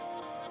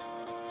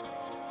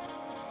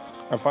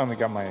I finally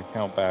got my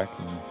account back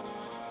and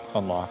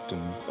unlocked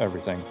and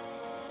everything.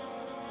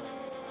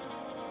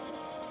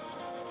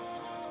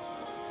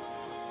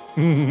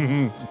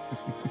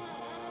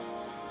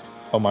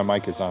 Oh, my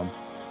mic is on.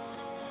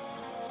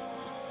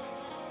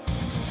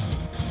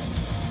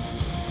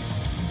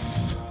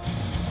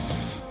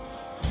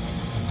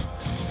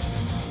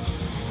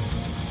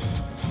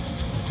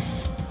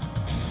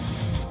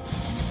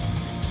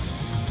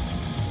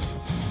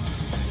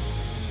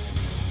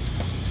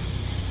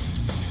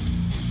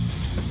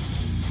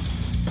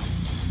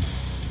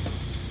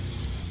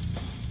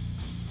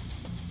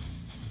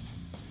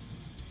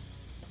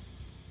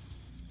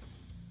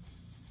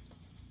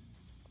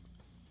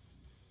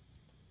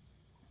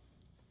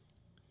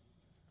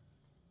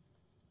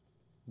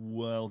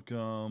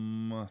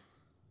 Welcome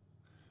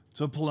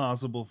to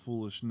Plausible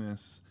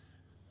Foolishness.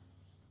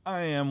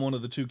 I am one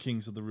of the two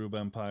kings of the Rube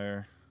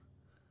Empire.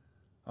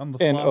 I'm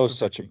the And Philosopher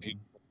such a King.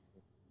 beautiful.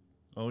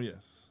 Oh,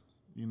 yes.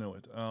 You know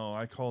it. Oh,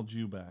 I called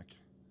you back.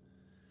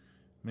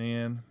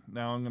 Man,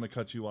 now I'm going to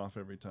cut you off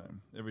every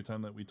time. Every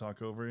time that we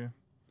talk over you.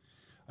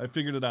 I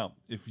figured it out.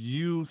 If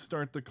you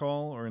start the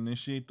call or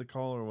initiate the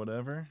call or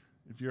whatever,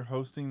 if you're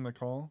hosting the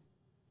call,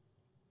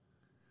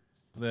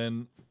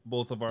 then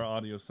both of our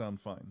audios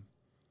sound fine.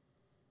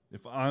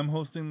 If I'm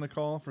hosting the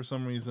call, for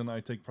some reason I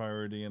take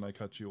priority and I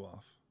cut you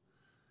off.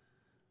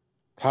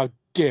 How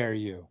dare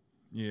you?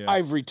 Yeah.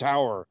 Ivory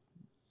Tower.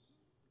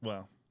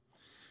 Well.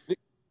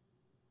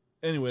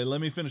 Anyway,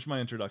 let me finish my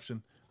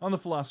introduction. I'm the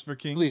Philosopher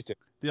King, Please do.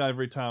 the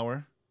Ivory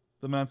Tower,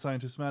 the Mad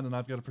Scientist Matt, and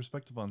I've got a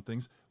perspective on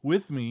things.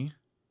 With me,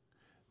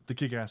 the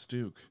Kick-Ass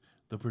Duke,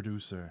 the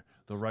producer,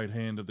 the right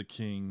hand of the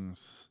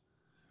kings,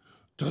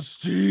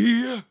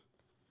 Dusty.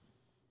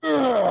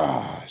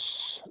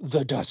 Yes,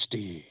 the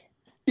Dusty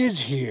is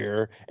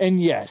here,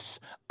 and yes,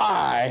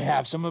 I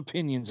have some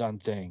opinions on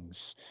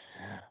things.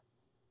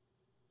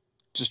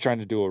 Just trying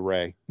to do a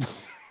Ray,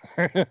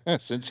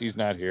 since he's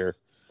not here.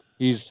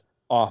 He's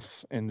off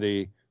in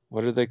the,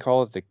 what do they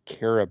call it, the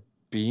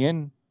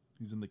Caribbean?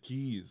 He's in the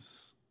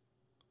Keys.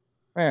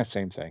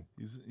 Same thing.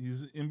 He's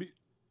in.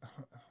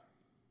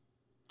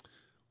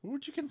 What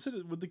would you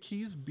consider? Would the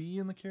Keys be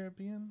in the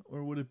Caribbean,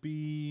 or would it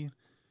be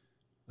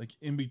like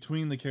in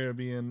between the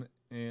Caribbean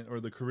or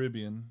the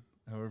Caribbean,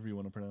 however you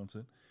want to pronounce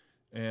it,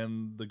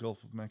 and the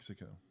Gulf of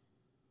Mexico?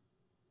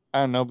 I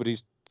don't know, but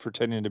he's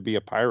pretending to be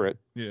a pirate.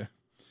 Yeah.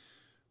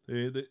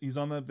 He's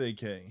on that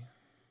vacay.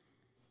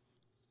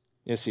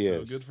 Yes, he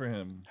is. Good for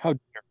him. How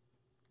dare?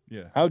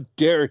 Yeah. How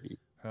dare he?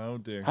 How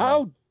dare he?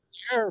 How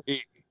dare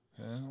he?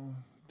 How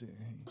dare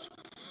he?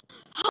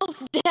 How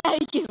dare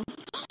you?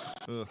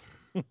 Ugh.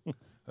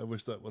 I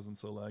wish that wasn't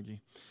so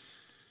laggy.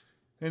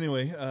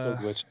 Anyway, So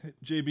glitchy.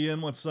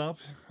 JBN, what's up?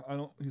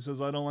 He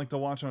says I don't like to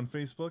watch on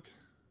Facebook.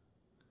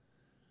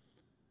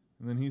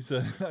 And then he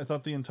said, I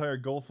thought the entire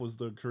Gulf was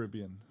the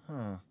Caribbean.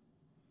 Huh.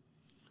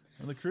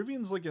 And the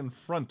Caribbean's like in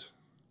front.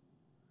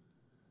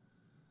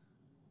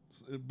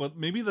 But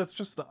maybe that's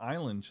just the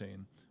island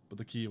chain. But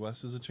the Key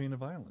West is a chain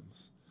of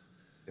islands.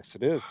 Yes,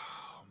 it is.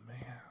 Oh,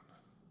 man.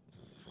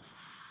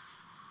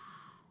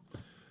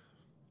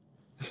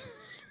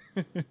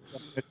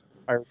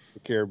 Pirates of the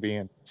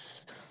Caribbean.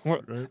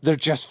 Right? They're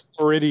just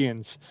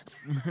Floridians.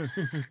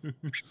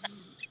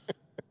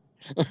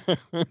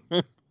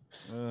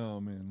 Oh,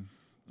 man.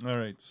 All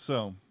right,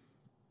 so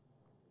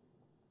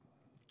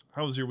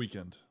how was your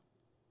weekend?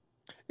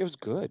 It was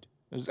good.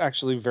 It was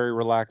actually very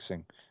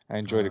relaxing. I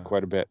enjoyed it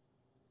quite a bit.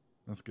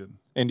 That's good.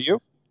 And you?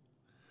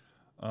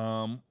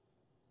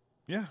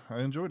 Yeah, I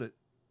enjoyed it.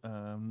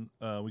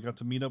 We got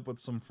to meet up with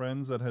some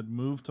friends that had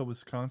moved to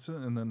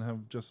Wisconsin and then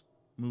have just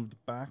moved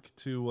back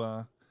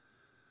to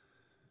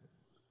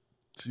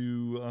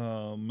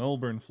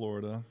Melbourne,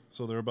 Florida.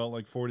 So they're about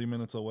like 40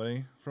 minutes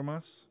away from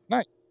us.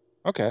 Nice.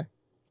 Okay.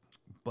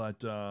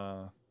 But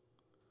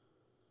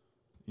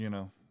you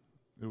know,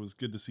 it was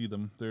good to see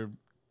them. They're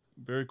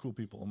very cool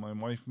people. My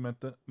wife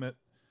met the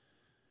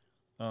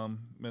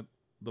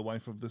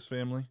wife of this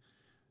family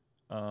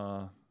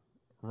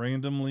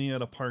randomly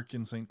at a park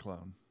in St.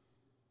 Cloud.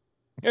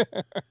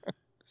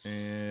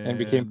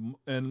 And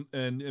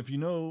if you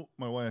know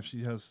my wife,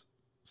 she has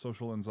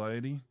social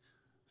anxiety.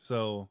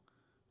 So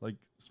like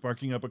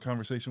sparking up a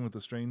conversation with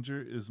a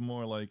stranger is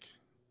more like,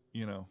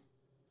 you know,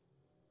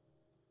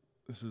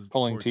 this is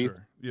pulling torture. teeth.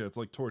 Yeah, it's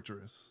like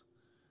torturous,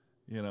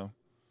 you know.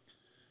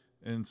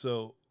 And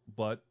so,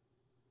 but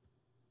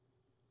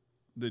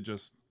they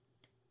just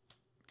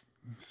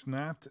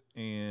snapped,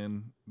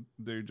 and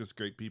they're just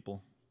great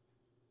people.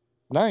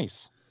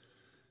 Nice.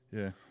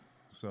 Yeah.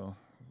 So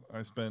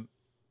I spent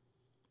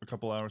a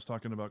couple hours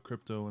talking about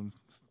crypto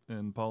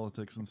and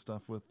politics and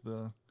stuff with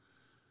the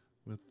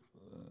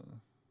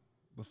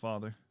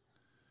father.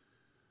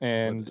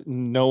 And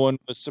no one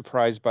was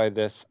surprised by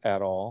this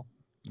at all.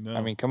 No.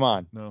 I mean, come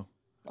on. No.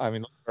 I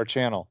mean, look at our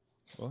channel.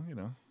 Well, you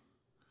know,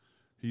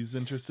 he's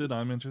interested.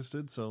 I'm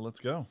interested. So let's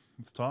go.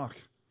 Let's talk.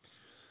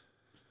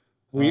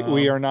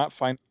 We are not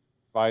financial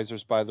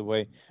advisors, by the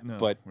way. No,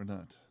 but we're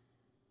not.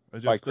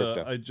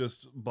 I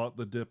just bought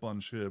the dip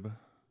on SHIB.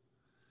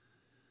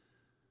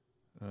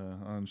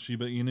 on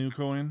Shiba Inu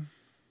coin.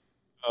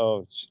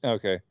 Oh,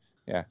 okay.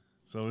 Yeah.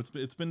 So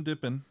it's been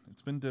dipping.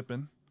 It's been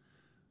dipping.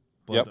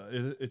 Yep. But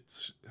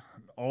it's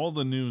all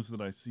the news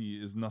that I see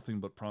is nothing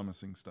but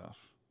promising stuff.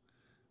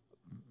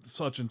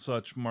 Such and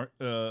such market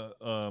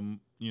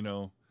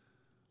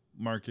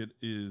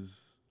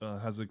is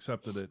has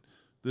accepted it.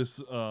 This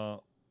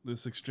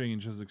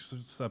exchange has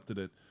accepted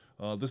it.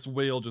 This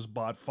whale just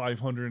bought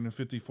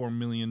 $554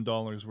 million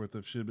worth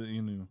of Shiba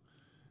Inu. And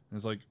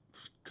it's like,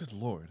 good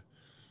lord.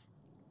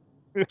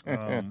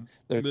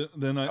 There's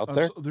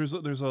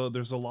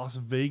a Las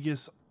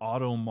Vegas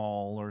auto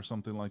mall or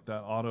something like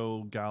that,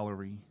 auto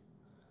gallery,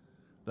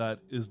 that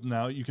is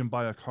now you can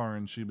buy a car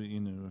in Shiba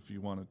Inu if you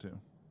wanted to.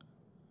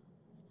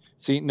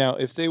 See, now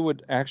if they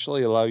would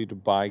actually allow you to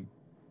buy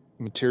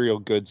material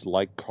goods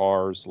like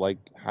cars, like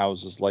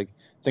houses, like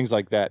things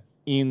like that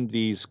in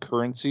these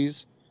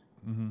currencies,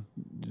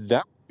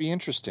 that would be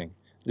interesting.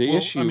 The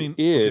issue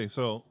is,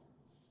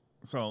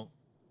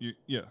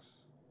 yes.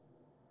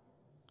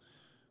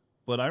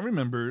 But I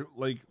remember,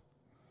 like,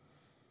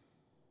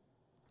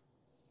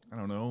 I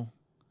don't know,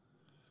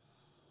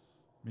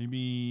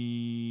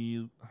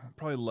 maybe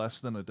probably less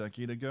than a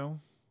decade ago,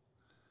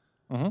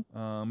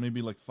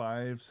 maybe like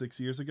 5-6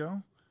 years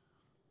ago,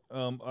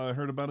 I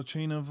heard about a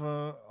chain of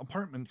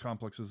apartment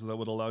complexes that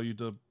would allow you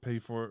to pay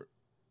for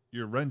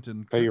your rent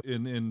in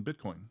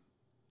Bitcoin.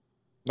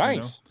 Nice.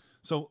 You know?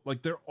 So,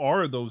 like, there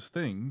are those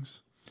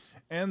things,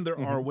 and there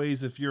are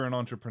ways, if you're an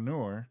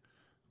entrepreneur,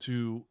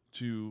 to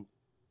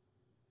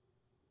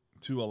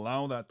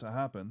allow that to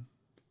happen.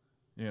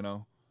 You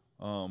know,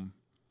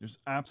 there's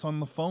apps on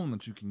the phone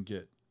that you can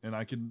get, and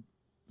I can,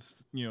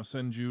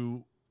 send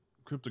you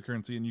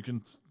cryptocurrency, and you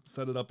can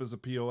set it up as a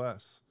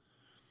POS,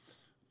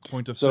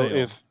 point of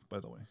sale.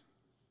 By the way,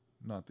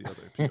 not the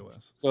other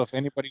POS. So if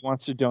anybody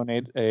wants to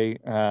donate a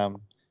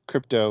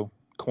crypto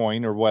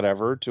coin or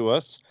whatever to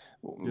us,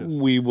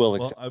 we will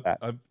accept that.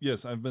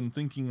 I've been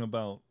thinking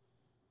about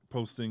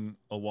posting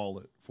a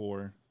wallet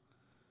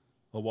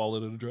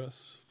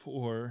address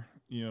for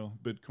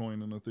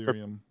Bitcoin and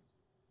Ethereum.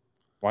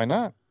 Why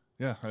not?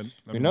 Yeah, I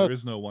mean, there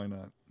is no why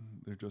not.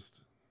 They're just,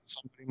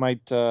 somebody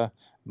might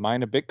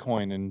mine a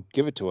Bitcoin and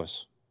give it to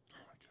us. Oh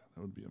my god,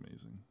 that would be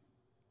amazing.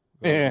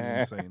 That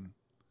would be insane.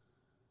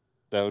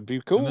 That would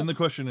be cool. And then the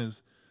question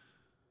is,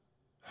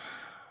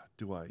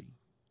 do I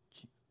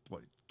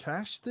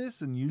cash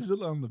this and use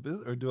it on the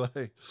business, or do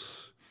I?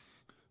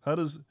 How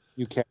does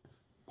you cash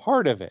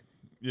part of it?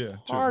 Yeah,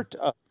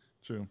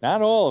 true.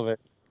 Not all of it.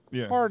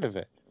 Yeah, part of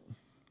it.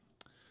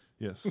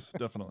 Yes,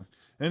 definitely.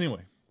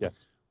 Anyway, yes,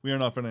 we are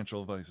not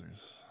financial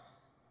advisors.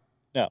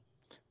 No,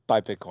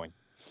 buy Bitcoin,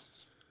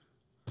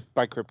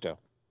 buy crypto.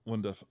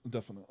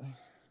 Definitely.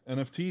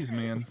 NFTs,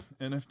 man.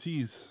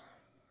 NFTs.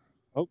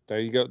 Oh, there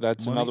you go.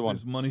 That's another one.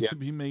 There's money to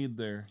be made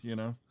there,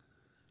 Yep.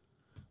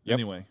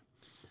 Anyway.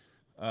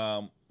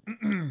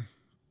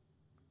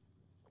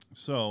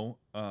 So,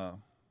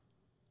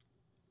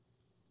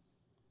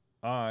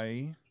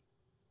 I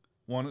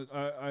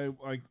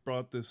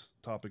brought this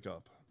topic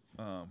up.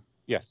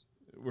 Yes.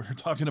 We're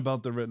talking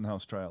about the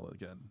Rittenhouse trial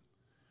again.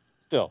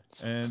 Still.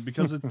 And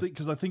because I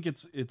think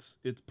it's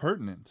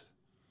pertinent.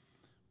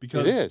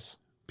 Because it is.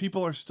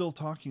 People are still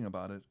talking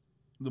about it.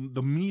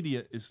 The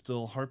media is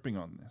still harping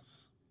on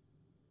this.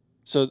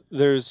 So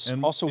there's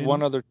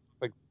one other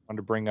topic I want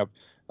to bring up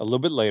a little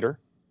bit later,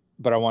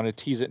 but I want to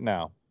tease it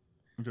now.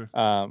 Okay.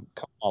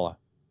 Kamala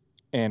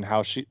and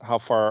how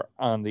far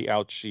on the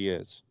out she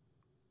is.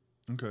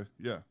 Okay.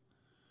 Yeah.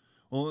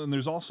 Well, and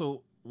there's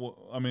also,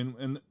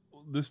 and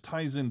this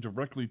ties in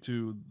directly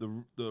to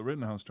the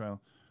Rittenhouse trial.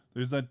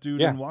 There's that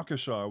dude in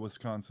Waukesha,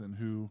 Wisconsin,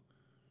 who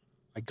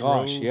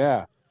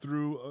drove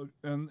through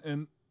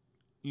and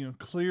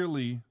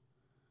clearly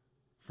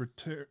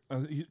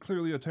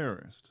clearly a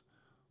terrorist,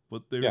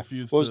 but they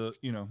refused to.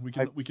 We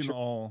can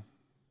all.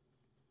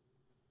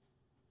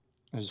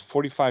 There's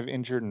 45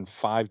 injured and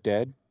 5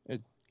 dead.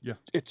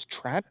 It's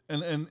tragic.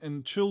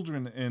 And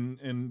children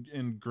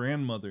and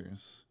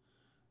grandmothers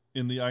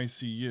in the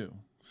ICU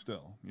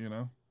still.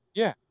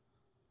 Yeah.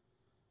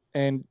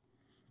 And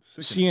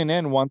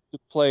CNN wants to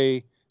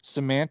play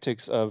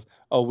semantics of,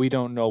 we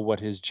don't know what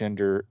his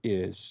gender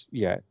is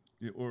yet.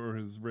 Or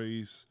his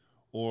race,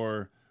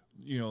 or,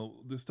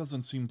 this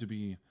doesn't seem to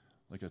be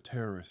like a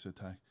terrorist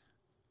attack.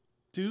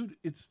 Dude,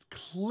 it's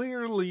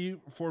clearly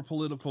for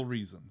political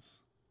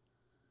reasons.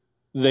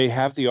 They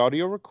have the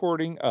audio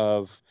recording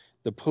of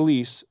the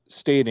police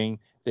stating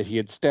that he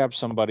had stabbed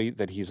somebody,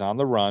 that he's on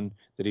the run,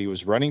 that he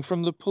was running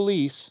from the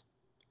police.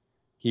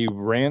 He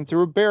ran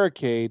through a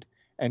barricade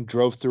and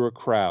drove through a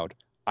crowd.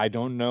 I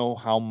don't know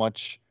how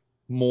much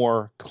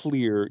more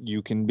clear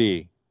you can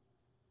be.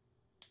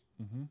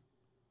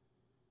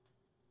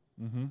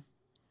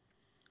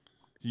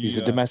 He's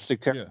a domestic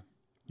terrorist.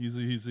 Yeah,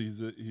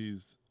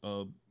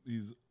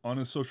 he's on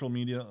his social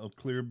media a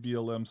clear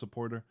BLM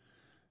supporter,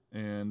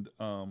 and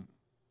a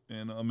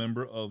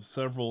member of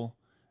several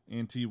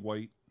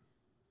anti-white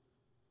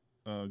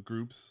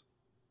groups.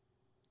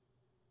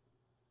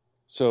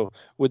 So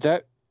would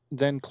that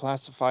then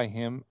classify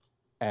him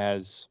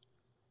as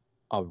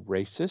a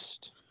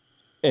racist,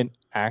 an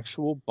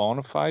actual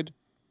bona fide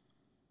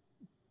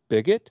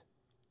bigot?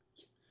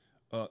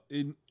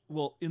 In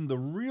the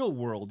real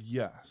world,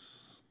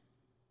 yes.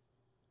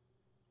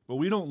 But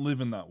we don't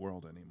live in that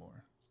world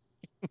anymore.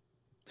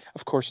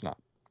 Of course not.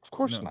 Of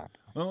course No. not.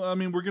 Well, I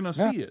mean, we're gonna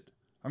No. see it.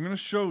 I'm gonna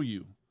show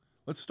you.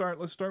 Let's start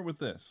with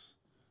this.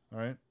 All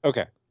right.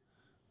 Okay.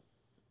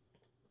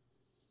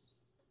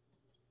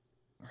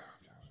 Oh,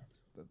 gosh,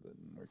 that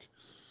didn't work.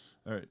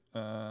 All right.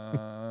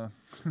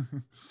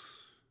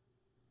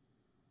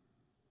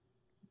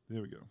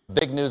 There we go.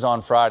 Big news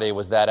on Friday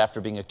was that after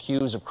being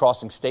accused of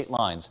crossing state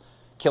lines,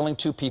 killing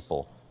 2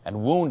 people,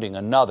 and wounding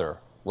another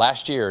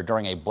last year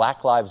during a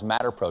Black Lives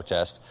Matter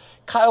protest,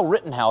 Kyle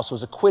Rittenhouse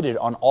was acquitted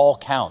on all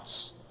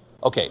counts.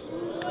 Okay.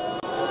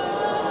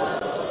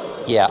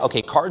 Yeah,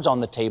 okay, cards on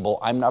the table.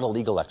 I'm not a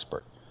legal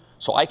expert,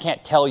 so I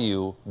can't tell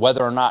you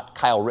whether or not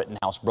Kyle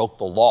Rittenhouse broke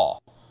the law.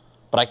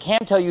 But I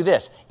can tell you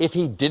this. If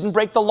he didn't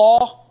break the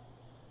law,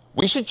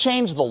 we should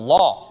change the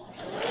law.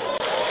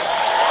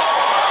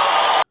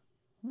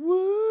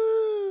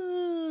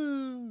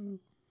 Woo!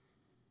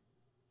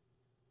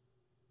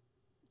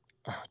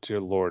 Oh, dear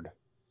Lord.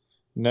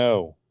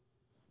 No.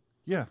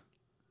 Yeah.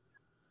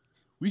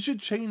 We should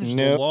change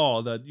No. the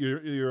law that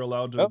you're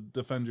allowed to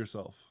defend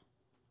yourself.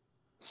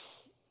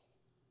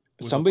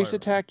 with a Somebody's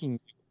firearm. attacking you,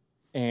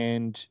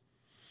 and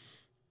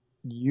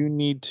you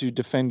need to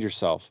defend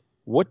yourself.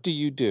 What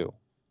do?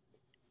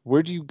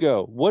 Where do you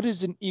go? What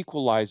is an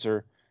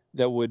equalizer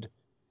that would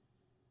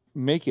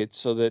make it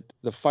so that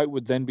the fight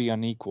would then be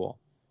unequal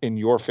in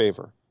your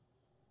favor?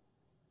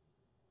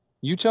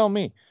 You tell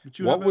me. But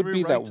you What have would every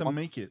be right that to one-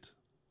 make it.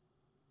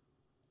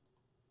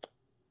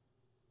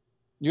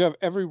 You have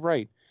every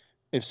right.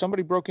 If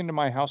somebody broke into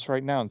my house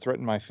right now and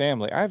threatened my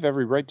family, I have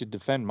every right to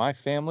defend my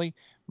family,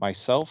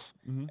 myself,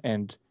 Mhm.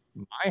 and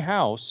my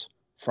house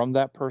from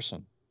that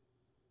person.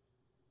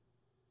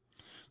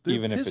 They're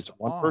Even if pissed it's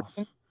one off.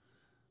 person?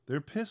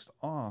 They're pissed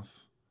off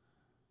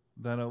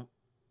that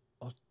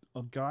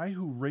a guy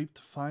who raped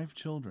 5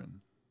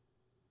 children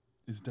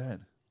is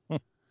dead,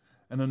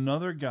 and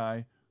another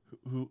guy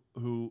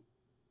who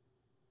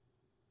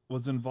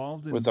was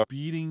involved in With a-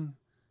 beating,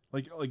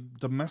 like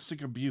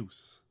domestic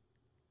abuse,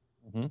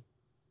 Mhm.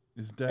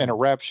 is dead. And a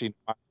rap sheet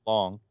not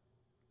long.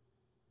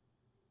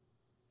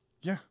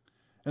 Yeah,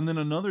 and then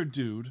another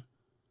dude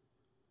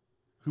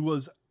who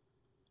was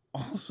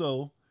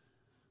also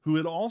who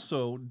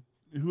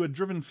had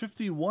driven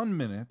 51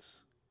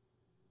 minutes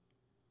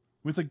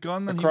with a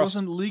gun that he Across-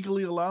 wasn't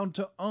legally allowed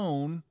to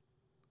own.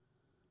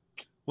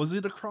 Was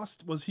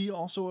he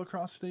also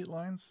across state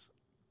lines?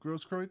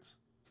 Grosskreutz?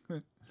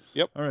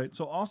 Yep. All right.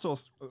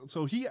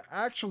 So he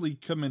actually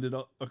committed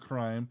a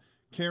crime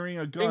carrying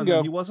a gun Bingo.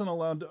 that he wasn't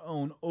allowed to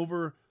own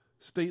over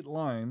state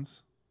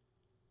lines.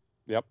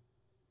 Yep.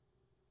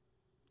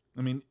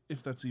 I mean,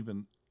 if that's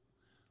even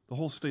the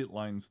whole state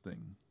lines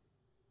thing.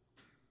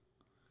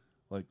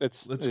 Like,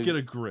 It's- let's get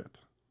a grip,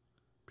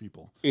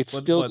 people. It's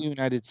But- still but the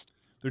United States.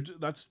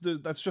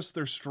 that's just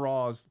their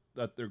straws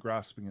that they're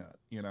grasping at,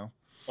 you know.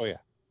 Oh, yeah.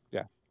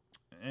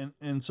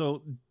 And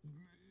so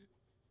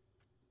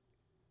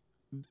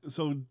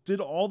did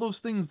all those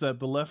things that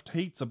the left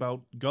hates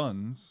about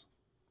guns,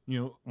 you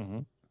know, Hmm.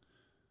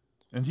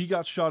 and he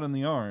got shot in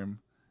the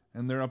arm,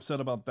 and they're upset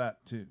about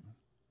that too.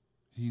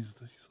 He's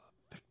a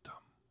victim.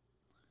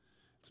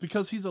 It's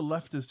because he's a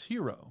leftist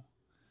hero.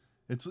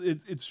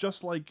 It's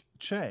just like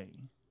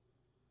Che,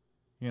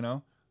 you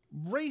know,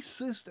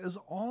 racist as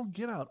all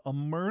get out, a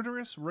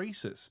murderous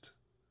racist.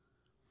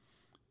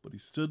 But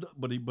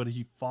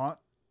he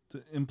fought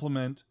to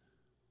implement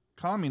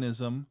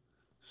communism,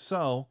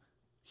 so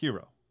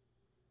hero.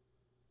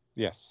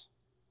 Yes.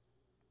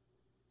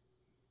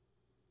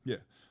 Yeah.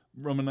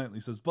 Roman Knightley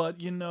says, but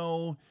you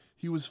know,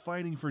 he was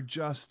fighting for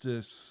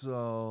justice,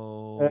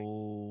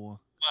 so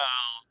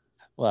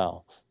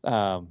Well,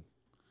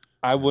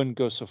 I wouldn't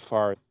go so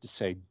far as to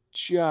say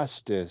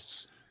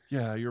justice.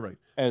 yeah, you're right.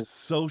 As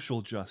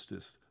Social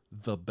justice,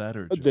 the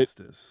better The-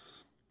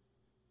 justice.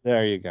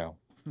 there you go.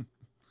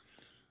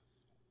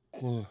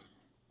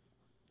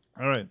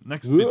 All right,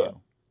 next Ugh.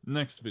 video.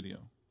 Next video.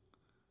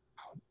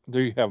 Do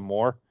you have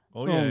more?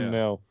 Oh yeah.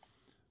 No.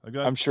 I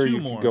got I'm sure 2 you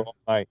more. can go all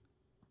night.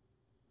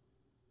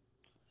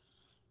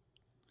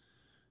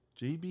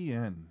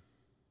 JBN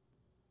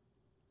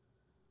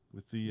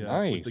with the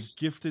Nice.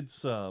 gifted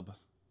sub.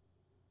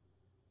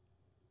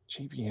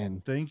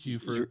 JBN. Thank you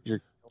for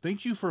You're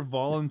Thank you for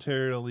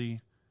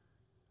voluntarily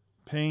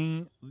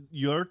paying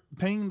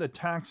the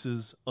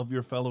taxes of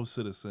your fellow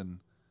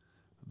citizen.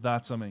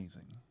 That's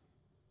amazing.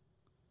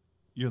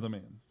 You're the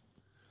man.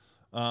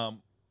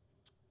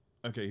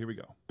 Okay, here we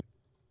go.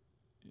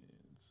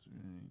 It's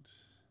right.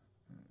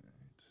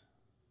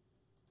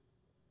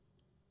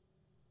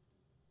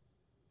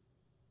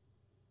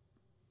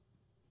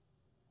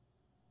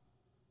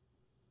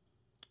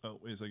 All right. Oh,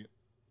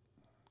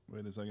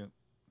 wait a second.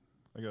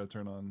 I gotta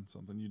turn on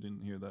something. You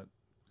didn't hear that.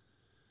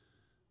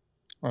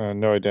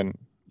 no, I didn't.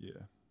 Yeah.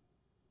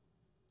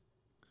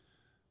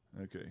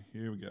 Okay,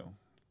 here we go.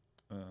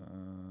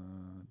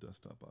 Done.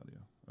 desktop audio.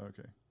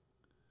 Okay.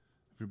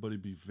 Everybody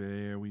be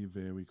very,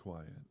 very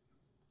quiet.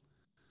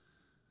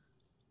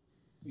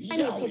 I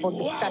find these people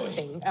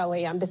disgusting,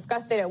 Ellie. I'm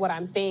disgusted at what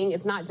I'm seeing.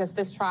 It's not just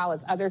this trial,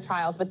 it's other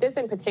trials. But this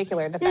in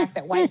particular, the fact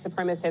that white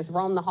supremacists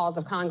roam the halls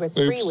of Congress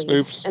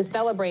freely and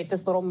celebrate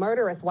this little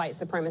murderous white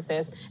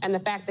supremacist, and the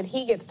fact that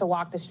he gets to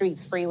walk the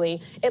streets freely,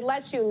 it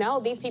lets you know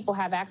these people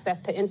have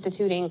access to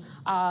instituting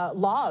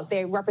laws.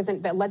 They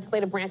represent the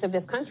legislative branch of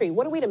this country.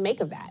 What are we to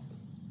make of that?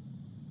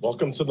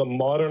 Welcome to the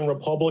modern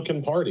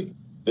Republican Party.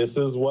 This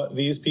is what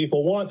these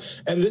people want,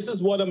 and this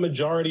is what a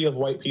majority of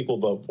white people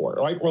vote for,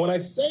 right? When I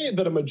say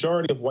that a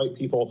majority of white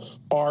people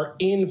are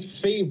in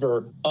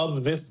favor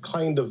of this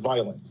kind of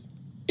violence,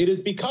 it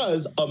is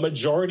because a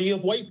majority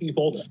of white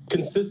people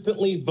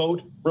consistently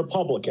vote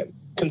Republican.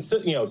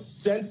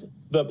 Since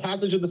the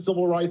passage of the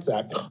Civil Rights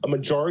Act, a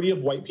majority of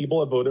white people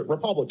have voted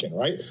Republican,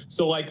 right?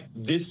 So, like,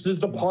 this is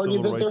the party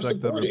that they're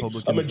supporting.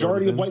 A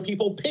majority of white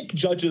people pick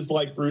judges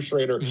like Bruce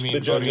Schroeder, the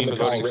judge in the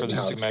Kyle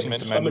Rittenhouse case.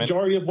 A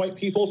majority of white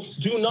people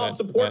do not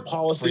support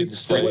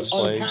policies that would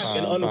unpack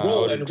and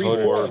unroll and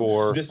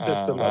reform this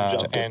system of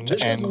justice.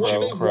 This is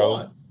what they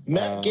want.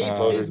 Matt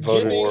Gaetz is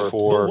giving the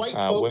white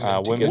folks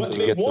what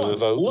they want.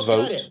 Look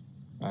at it.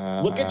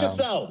 Look at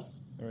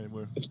yourselves.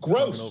 It's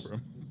gross.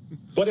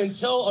 But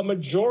until a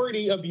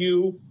majority of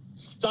you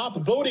stop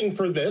voting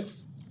for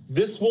this,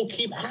 this will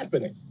keep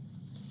happening.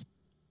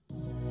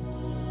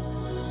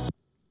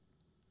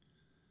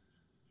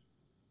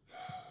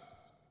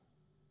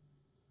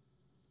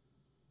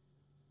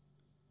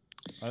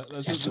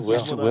 Yes, it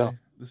will.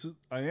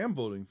 I am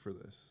voting for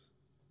this.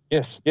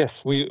 Yes.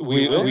 We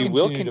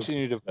will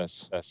continue to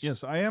this.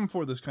 Yes, I am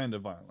for this kind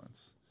of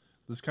violence.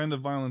 This kind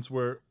of violence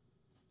where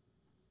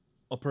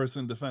a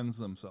person defends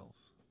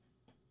themselves.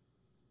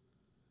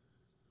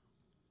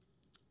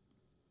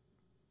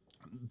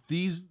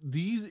 These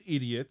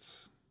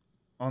idiots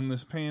on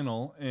this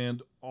panel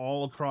and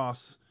all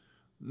across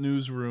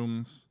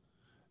newsrooms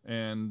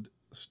and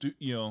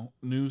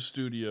news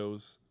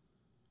studios,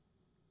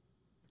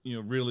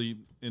 really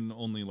in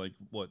only like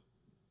what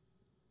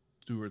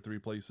 2 or 3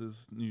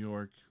 places: New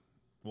York,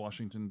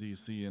 Washington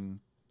D.C., and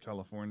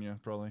California,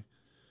 probably.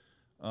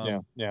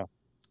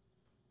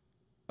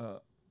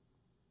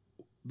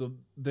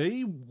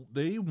 They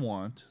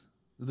want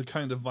the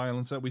kind of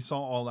violence that we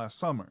saw all last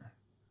summer.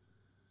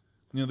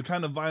 The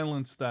kind of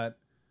violence that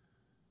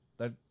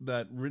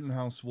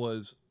Rittenhouse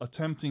was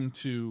attempting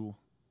to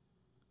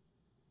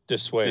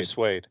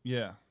dissuade.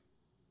 Yeah,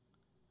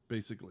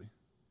 basically.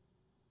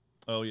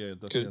 Oh yeah,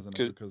 that's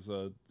because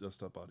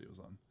desktop audio is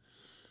on.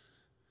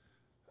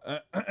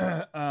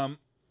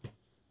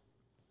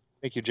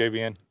 Thank you,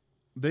 JBN.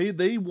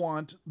 They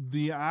want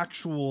the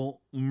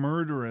actual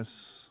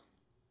murderous,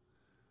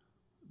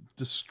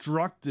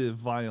 destructive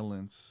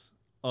violence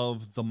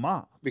of the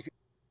mob.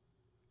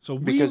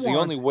 Because the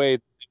only way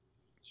to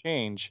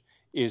change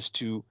is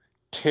to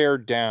tear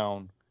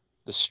down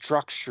the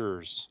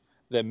structures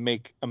that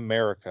make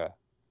America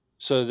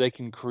so they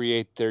can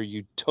create their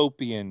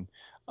utopian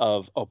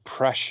of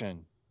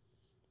oppression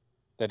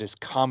that is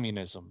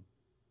communism.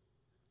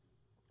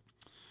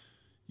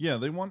 Yeah,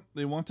 they want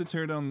to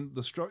tear down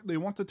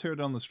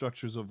the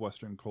structures of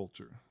Western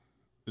culture,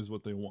 is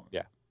what they want.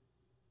 Yeah.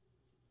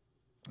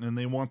 And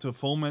they want to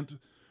foment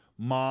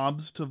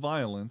mobs to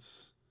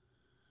violence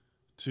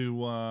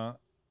to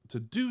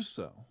do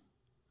so,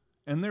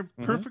 and they're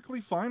perfectly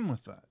fine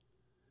with that.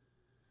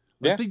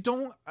 Like, they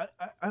don't.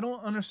 I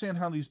don't understand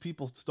how these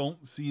people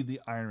don't see the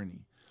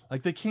irony.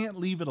 Like, they can't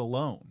leave it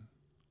alone.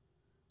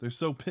 They're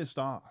so pissed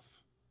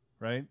off,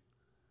 right?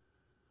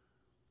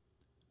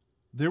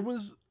 There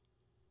was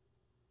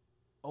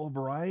a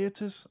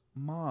riotous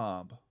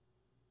mob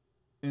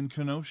in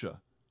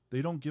Kenosha.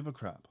 They don't give a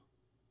crap.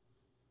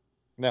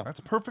 No, that's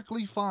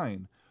perfectly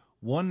fine.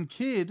 One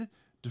kid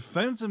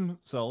defends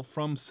himself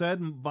from said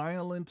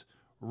violent,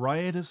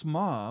 riotous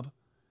mob,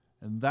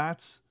 and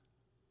that's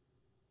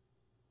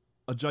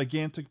a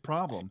gigantic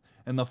problem.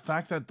 And the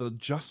fact that the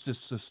justice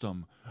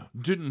system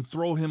didn't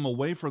throw him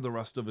away for the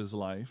rest of his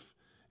life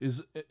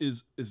is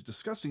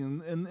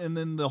disgusting. And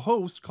then the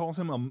host calls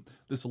him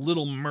this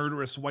little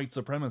murderous white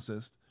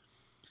supremacist.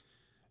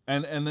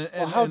 And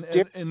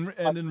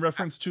in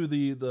reference to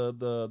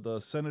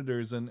the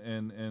senators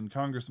and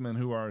congressmen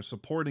who are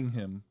supporting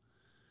him.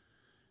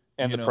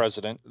 And the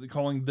president.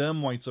 Calling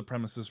them white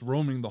supremacists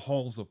roaming the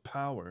halls of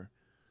power.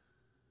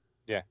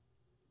 Yeah.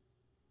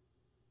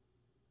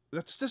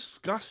 That's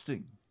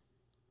disgusting.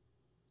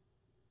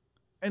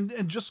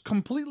 And just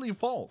completely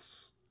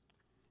false.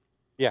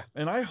 Yeah.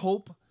 And I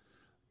hope...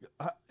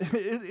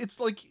 it's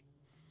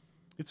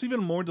even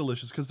more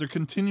delicious because they're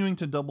continuing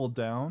to double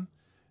down.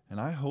 And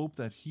I hope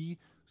that he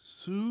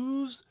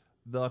sues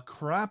the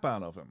crap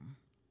out of him.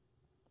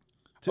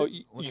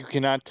 You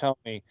cannot tell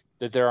me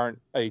that there aren't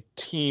a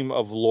team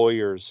of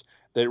lawyers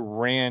that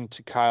ran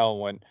to Kyle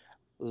and went,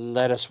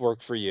 "Let us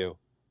work for you.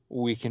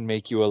 We can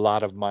make you a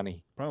lot of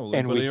money." Probably,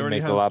 and but we he can already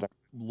make has a lot of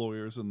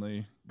lawyers, and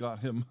they got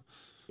him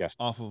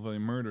off of a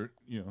murder,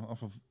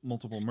 off of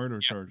multiple murder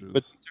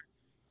charges.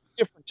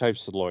 different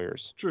types of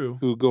lawyers True.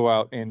 who go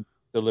out and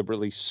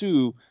deliberately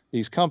sue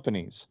these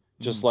companies,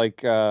 just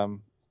like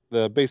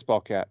the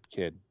baseball cap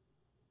kid.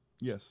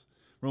 Yes.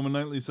 Roman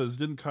Knightley says,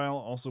 didn't Kyle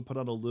also put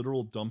out a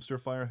literal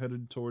dumpster fire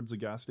headed towards a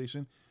gas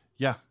station?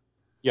 Yeah.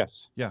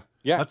 Yes. Yeah.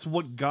 Yeah. That's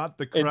what got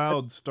the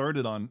crowd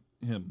started on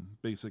him,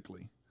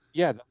 basically.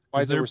 Yeah. That's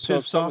why they're were so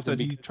pissed off that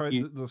he because tried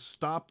to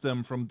stop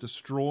them from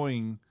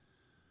destroying,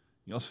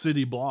 a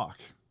city block.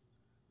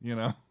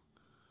 Yeah.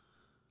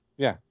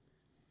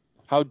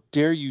 How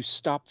dare you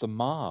stop the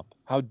mob?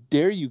 How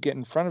dare you get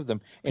in front of them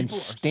and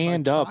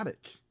stand up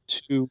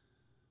to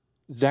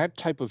that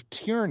type of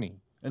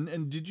tyranny?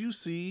 And did you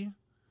see,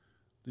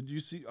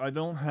 I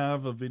don't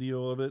have a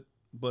video of it,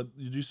 but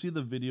did you see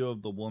the video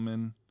of the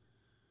woman?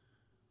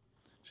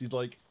 She's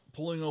like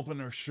pulling open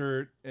her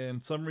shirt,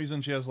 and some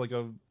reason she has like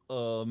a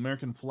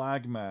American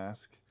flag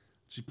mask.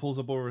 She pulls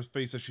up over his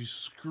face as she's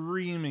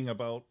screaming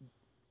about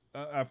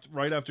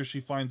right after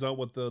she finds out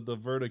what the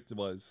verdict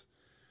was.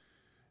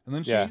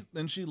 And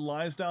then she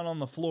lies down on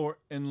the floor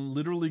and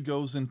literally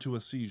goes into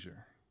a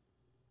seizure.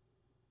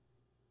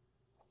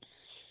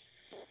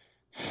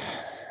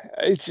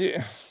 It's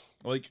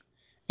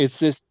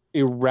this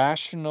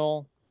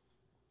irrational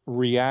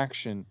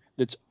reaction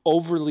that's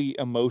overly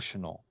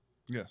emotional.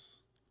 Yes.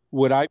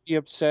 Would I be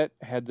upset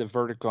had the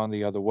verdict gone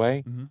the other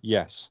way? Mm-hmm.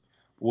 Yes.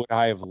 Would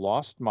I have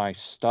lost my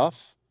stuff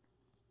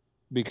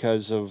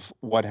because of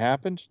what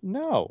happened?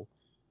 No.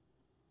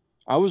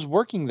 I was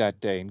working that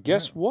day, and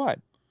guess what?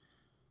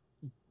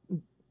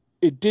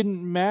 It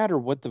didn't matter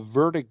what the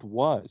verdict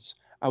was.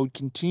 I would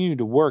continue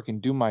to work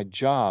and do my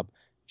job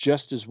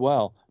just as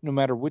well, no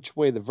matter which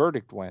way the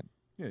verdict went.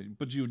 Yeah,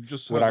 but you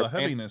just have a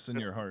heaviness in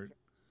your heart.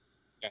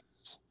 Yes.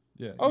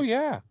 Yeah. Oh,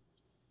 yeah.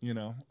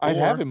 I'd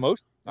have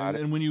emotion.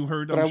 And when you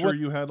heard, I'm sure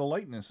you had a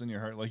lightness in your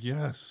heart, like,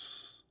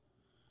 yes.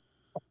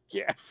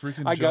 Yeah.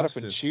 Freaking I got justice.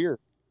 up and cheered.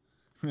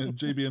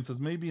 JBN says,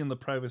 maybe in the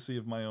privacy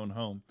of my own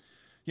home.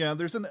 Yeah,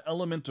 there's an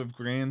element of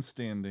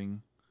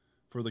grandstanding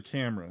for the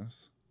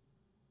cameras,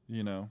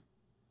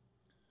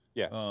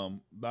 Yes.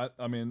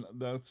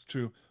 That's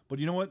true. But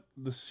you know what?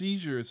 The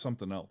seizure is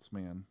something else,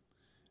 man.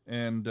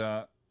 And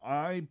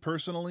I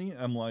personally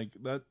am like,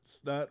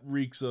 that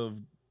reeks of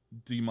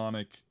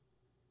demonic,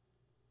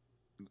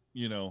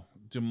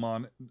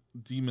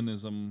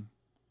 demonism.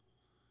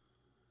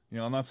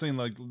 I'm not saying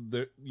like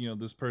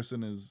this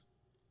person is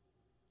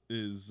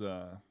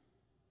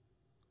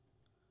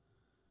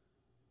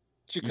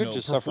she could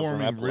just suffer from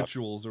performing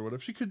rituals or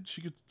whatever. She could.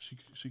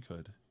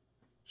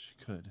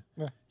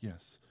 Yeah.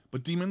 Yes.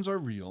 But demons are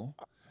real,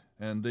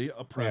 and they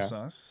oppress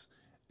us.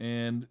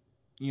 And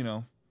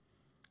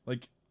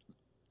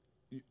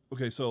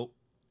okay, so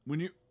when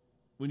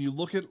you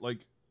look at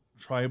like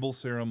tribal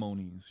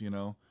ceremonies,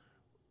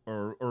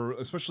 or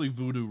especially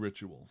voodoo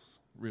rituals,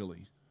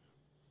 really,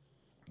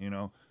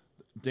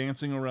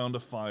 dancing around a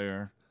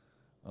fire,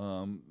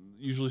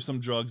 usually some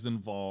drugs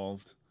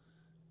involved,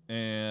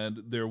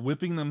 and they're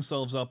whipping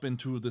themselves up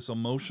into this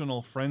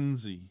emotional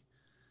frenzy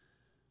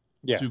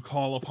to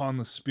call upon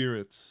the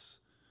spirits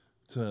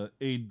to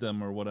aid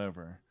them or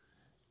whatever.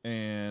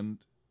 And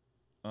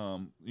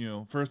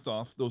first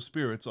off, those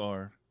spirits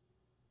are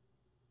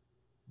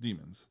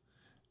demons.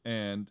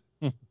 And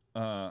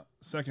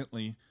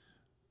secondly,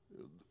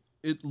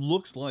 it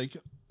looks like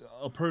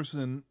a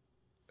person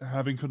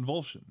having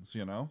convulsions,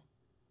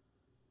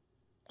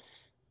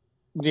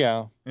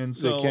 Yeah. And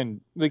so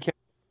they can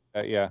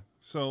yeah.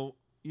 So,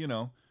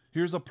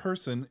 here's a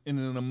person in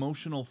an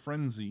emotional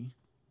frenzy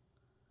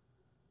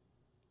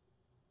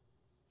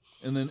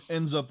and then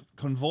ends up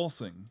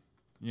convulsing,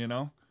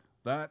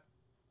 that,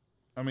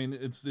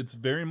 it's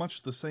very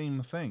much the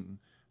same thing,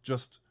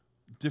 just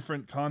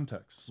different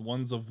contexts.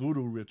 One's a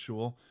voodoo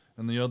ritual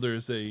and the other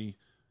is a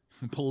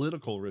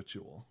political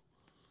ritual,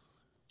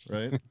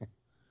 right?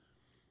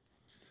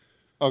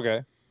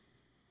 Okay.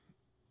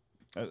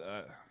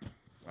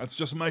 That's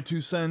just my 2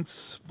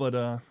 cents, but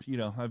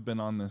I've been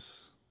on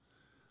this.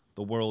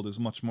 The world is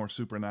much more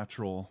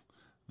supernatural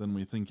than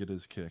we think it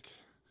is, Kick.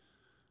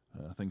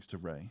 Thanks to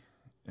Ray,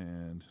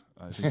 and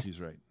I think he's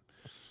right.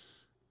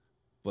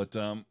 But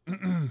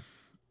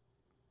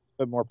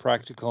but more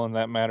practical in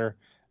that matter.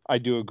 I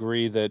do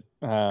agree that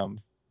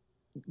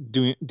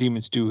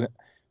demons do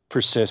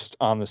persist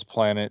on this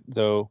planet,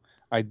 though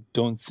I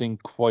don't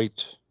think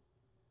quite.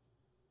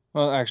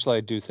 Well, actually,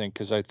 I do think,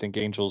 because I think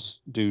angels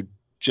do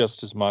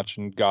just as much,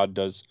 and God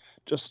does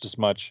just as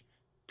much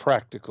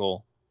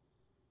practical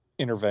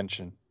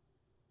intervention.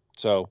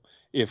 So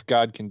if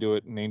God can do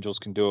it and angels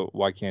can do it,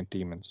 why can't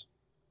demons?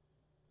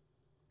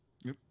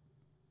 Yep.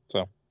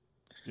 So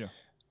yeah,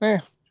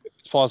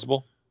 it's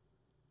plausible.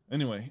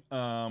 Anyway,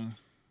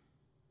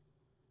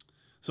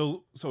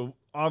 so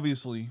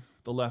obviously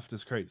the left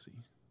is crazy.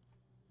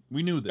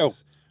 We knew this. Oh.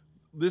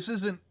 This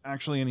isn't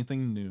actually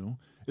anything new.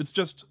 It's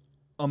just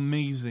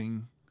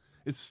amazing.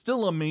 It's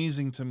still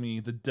amazing to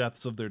me, the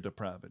depths of their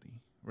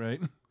depravity,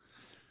 right?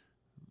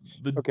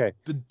 The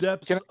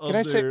depths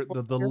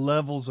of the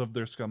levels of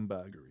their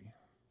scumbaggery.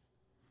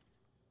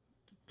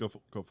 Go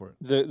for it.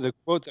 The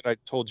quote that I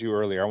told you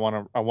earlier, I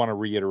want to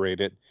reiterate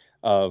it.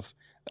 I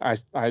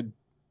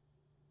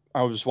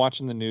was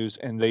watching the news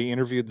and they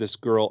interviewed this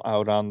girl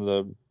out on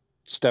the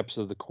steps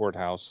of the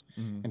courthouse,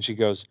 and she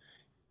goes,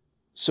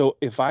 "So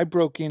if I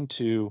broke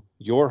into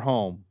your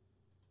home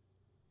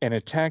and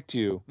attacked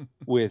you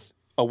with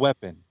a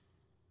weapon,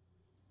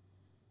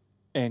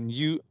 and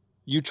you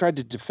tried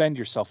to defend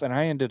yourself, and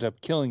I ended up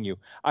killing you,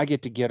 I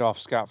get to get off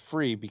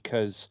scot-free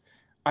because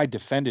I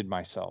defended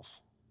myself."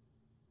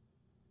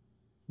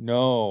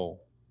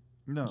 No,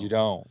 you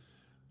don't.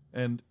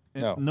 And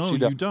No, no,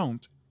 you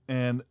don't.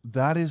 And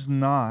that is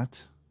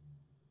not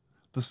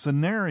the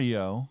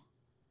scenario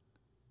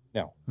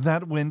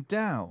that went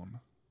down.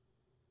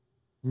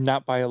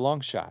 Not by a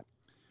long shot.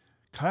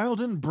 Kyle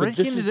didn't break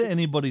into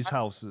anybody's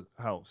house.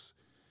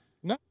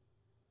 No.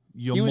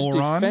 You he was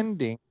moron.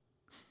 defending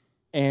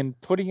and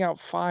putting out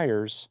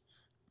fires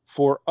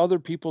for other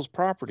people's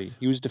property.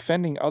 He was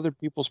defending other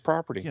people's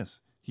property. Yes.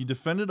 He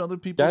defended other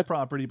people's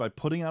property by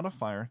putting out a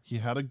fire. He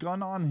had a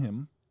gun on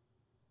him.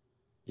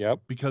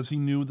 Yep. Because he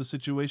knew the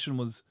situation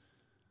was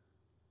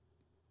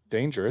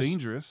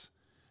dangerous.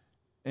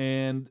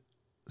 And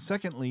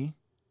secondly,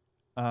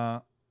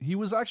 he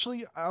was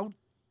actually out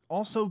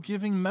also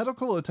giving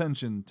medical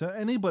attention to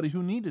anybody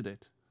who needed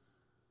it.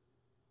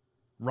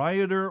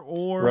 Rioter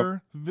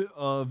or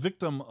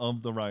victim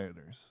of the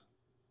rioters.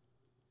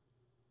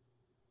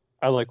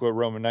 I like what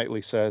Roman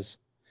Knightley says.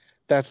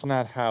 That's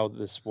not how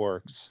this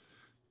works.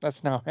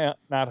 That's not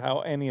how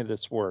any of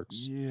this works.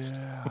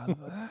 Yeah,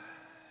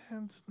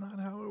 that's not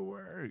how it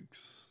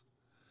works.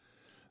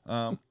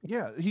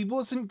 Yeah, he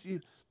wasn't.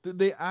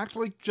 They act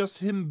like just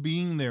him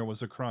being there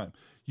was a crime.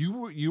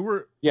 You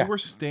were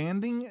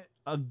standing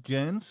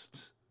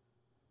against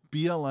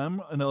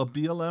BLM in a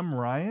BLM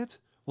riot.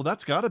 Well,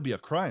 that's got to be a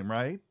crime,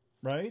 right?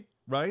 Right?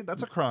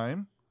 That's a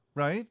crime,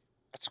 right?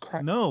 That's a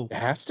crime. No, it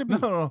has to be.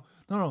 No.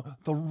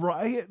 The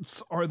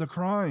riots are the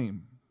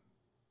crime.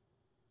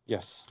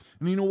 Yes.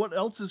 And you know what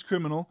else is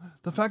criminal?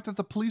 The fact that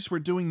the police were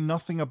doing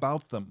nothing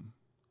about them.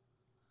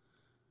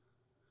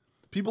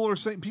 People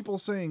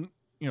saying,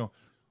 you know,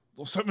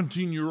 the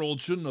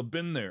 17-year-old shouldn't have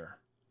been there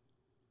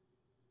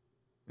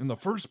in the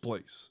first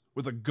place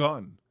with a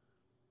gun.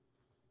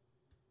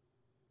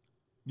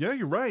 Yeah,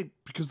 you're right,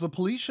 because the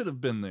police should have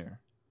been there.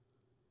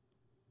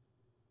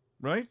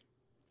 Right?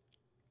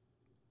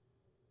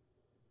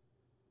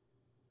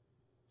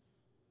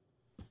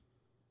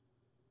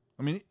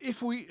 I mean,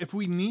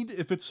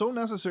 if it's so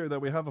necessary that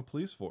we have a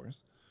police force,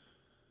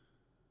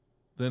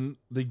 then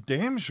they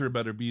damn sure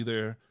better be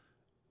there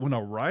when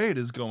a riot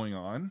is going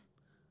on.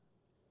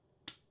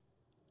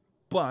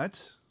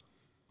 But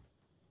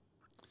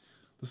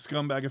the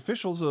scumbag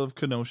officials of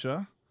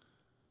Kenosha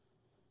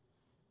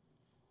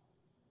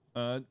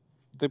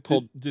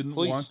didn't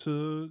want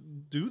to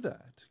do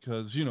that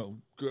because, you know,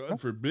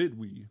 God forbid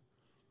we're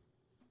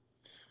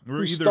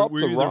either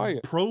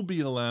pro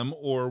BLM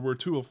or we're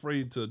too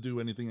afraid to do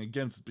anything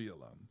against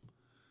BLM.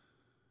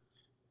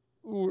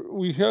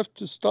 We have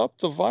to stop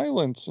the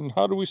violence. And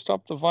how do we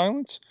stop the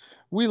violence?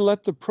 We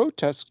let the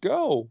protests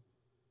go.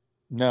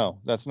 No,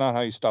 that's not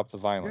how you stop the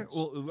violence.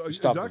 Yeah, well,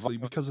 exactly,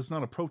 because it's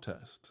not a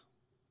protest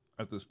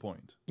at this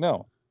point.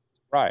 No,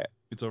 riot.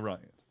 It's a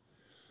riot.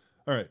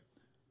 All right.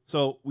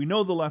 So we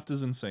know the left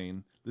is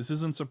insane. This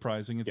isn't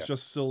surprising. It's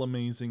just still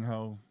amazing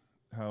how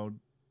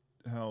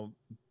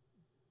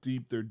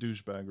deep their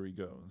douchebaggery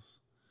goes.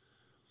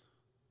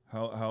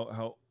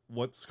 How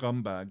what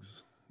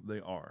scumbags they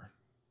are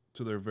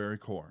to their very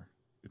core.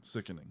 It's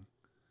sickening.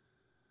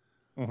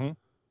 Mm-hmm.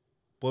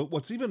 But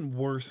what's even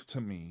worse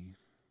to me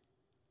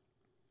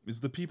is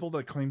the people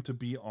that claim to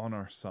be on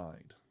our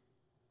side,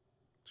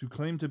 who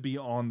claim to be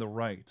on the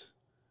right,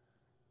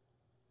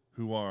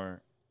 who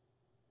are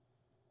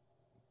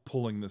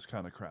pulling this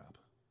kind of crap.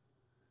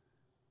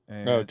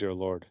 And oh, dear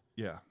Lord.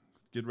 Yeah.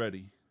 Get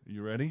ready. Are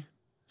you ready?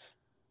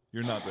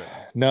 You're not ready.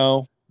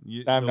 No,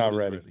 I'm not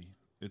ready.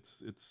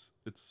 It's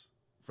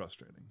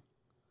frustrating.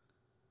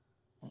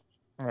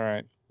 All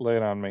right. Lay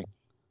it on me.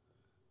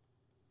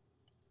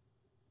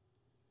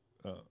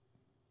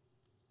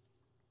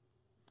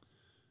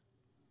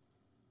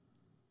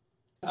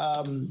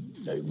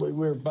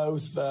 We're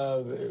both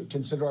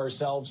consider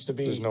ourselves to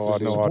be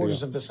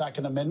supporters of the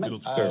Second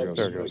Amendment.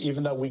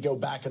 Even though we go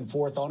back and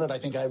forth on it, I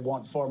think I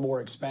want far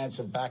more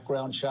expansive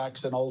background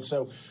checks and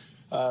also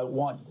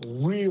want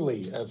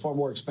really far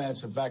more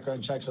expansive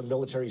background checks on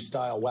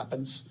military-style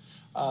weapons.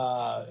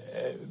 But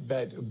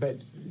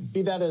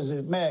be that as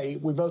it may,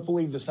 we both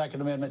believe the Second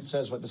Amendment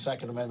says what the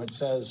Second Amendment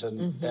says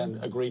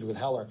and agreed with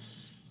Heller.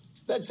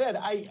 That said,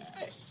 I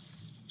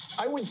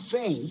would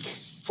think,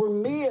 for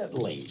me at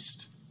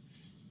least,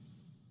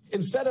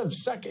 instead of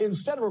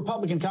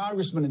Republican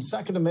congressmen and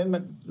Second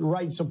Amendment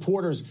right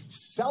supporters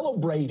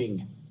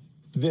celebrating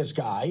this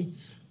guy,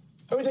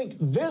 I would think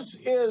this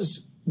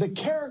is the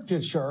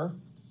caricature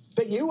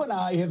that you and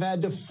I have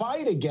had to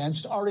fight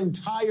against our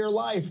entire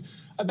life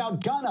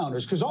about gun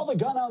owners. Because all the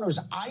gun owners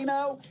I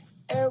know,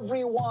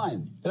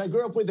 everyone that I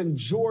grew up with in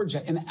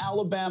Georgia, in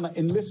Alabama,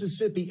 in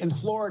Mississippi, in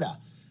Florida,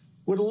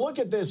 would look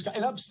at this guy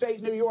in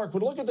upstate New York,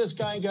 would look at this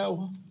guy and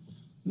go,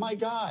 my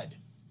God,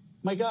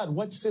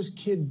 what's this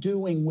kid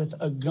doing with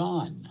a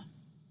gun?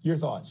 Your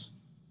thoughts?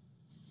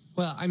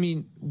 Well, I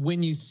mean,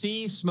 when you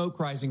see smoke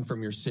rising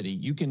from your city,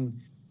 you can,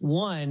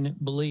 one,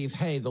 believe,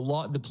 hey,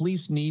 the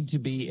police need to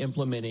be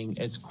implementing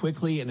as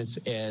quickly and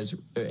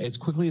as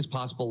quickly as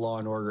possible law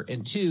and order.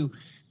 And two,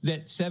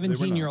 that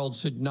 17-year-olds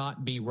should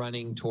not be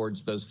running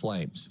towards those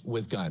flames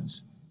with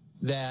guns.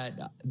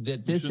 That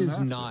this is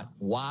not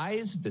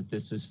wise, that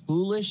this is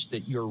foolish,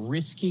 that you're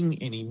risking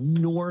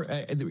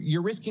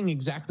you're risking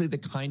exactly the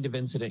kind of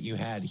incident you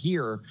had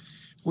here,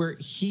 where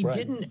he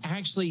didn't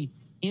actually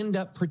end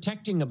up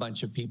protecting a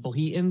bunch of people.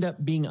 He ended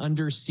up being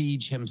under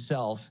siege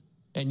himself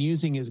and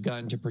using his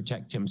gun to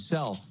protect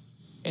himself.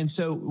 And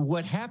so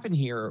what happened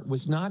here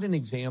was not an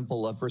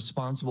example of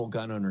responsible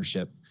gun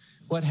ownership.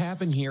 What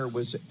happened here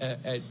was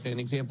an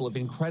example of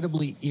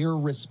incredibly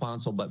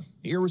irresponsible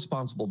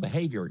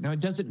behavior. Now,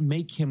 it doesn't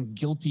make him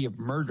guilty of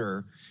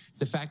murder,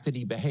 the fact that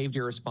he behaved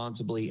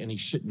irresponsibly and he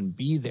shouldn't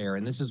be there.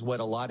 And this is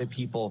what a lot of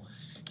people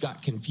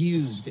got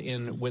confused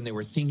in when they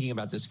were thinking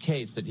about this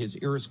case, that his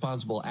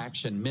irresponsible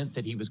action meant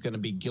that he was going to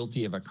be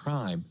guilty of a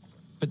crime.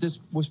 But this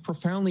was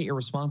profoundly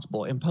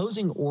irresponsible.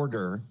 Imposing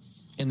order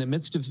in the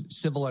midst of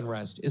civil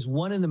unrest is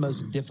one of the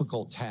most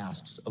difficult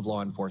tasks of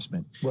law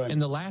enforcement. Right.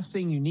 And the last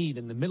thing you need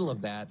in the middle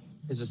of that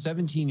is a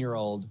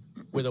 17-year-old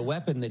with a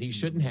weapon that he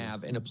shouldn't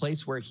have in a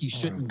place where he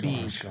shouldn't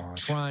be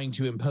trying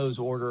to impose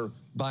order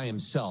by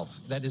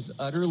himself. That is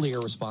utterly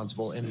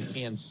irresponsible.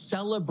 And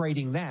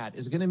celebrating that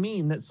is going to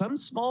mean that some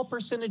small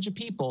percentage of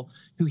people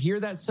who hear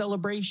that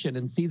celebration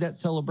and see that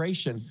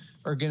celebration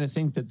are going to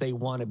think that they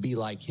want to be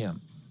like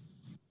him.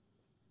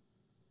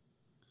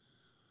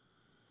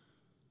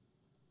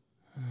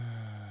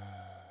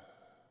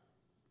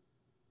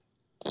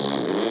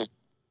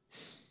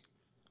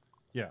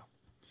 Yeah.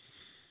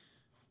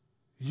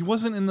 He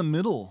wasn't in the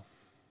middle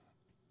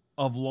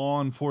of law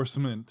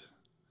enforcement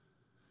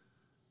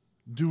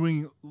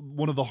doing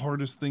one of the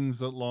hardest things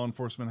that law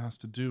enforcement has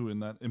to do, in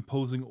that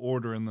imposing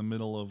order in the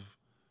middle of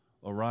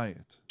a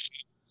riot.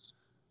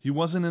 He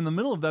wasn't in the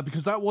middle of that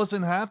because that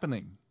wasn't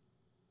happening.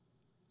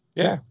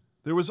 Yeah.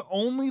 There was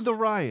only the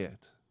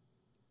riot.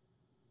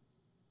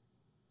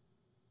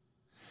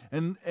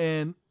 And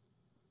the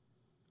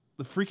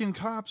freaking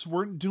cops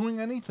weren't doing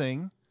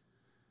anything.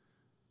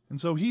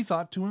 And so he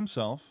thought to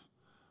himself,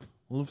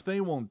 well, if they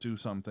won't do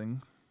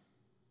something,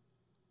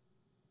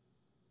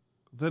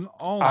 then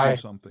I'll do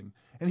something.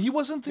 And he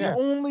wasn't the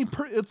only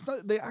it's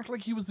not, they act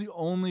like he was the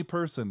only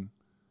person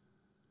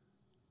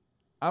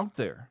out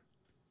there.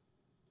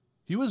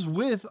 He was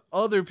with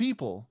other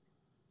people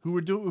who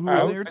were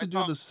there to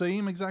do the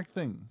same exact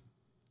thing.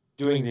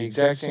 Doing the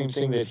exact same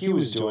thing that he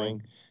was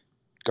doing,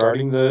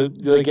 guarding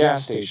the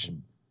gas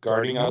station,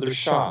 guarding other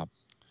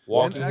shops,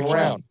 walking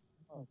around.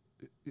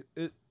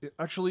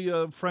 Actually,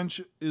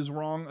 French is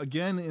wrong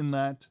again in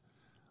that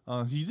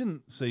he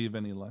didn't save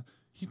any life.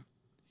 He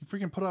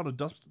freaking put out a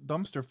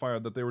dumpster fire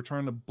that they were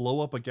trying to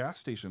blow up a gas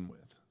station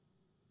with.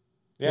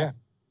 Yeah.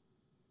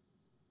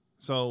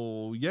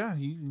 So yeah,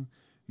 he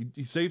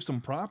saved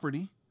some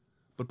property,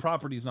 but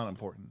property is not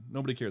important.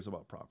 Nobody cares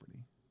about property.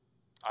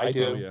 I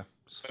do. Oh, yeah,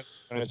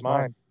 and it's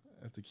mine.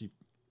 I keep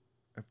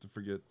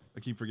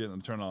forgetting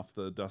to turn off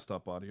the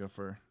desktop audio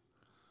for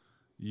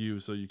you,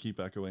 so you keep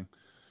echoing.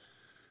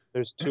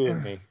 There's two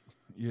of me.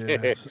 Yeah,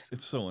 it's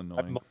so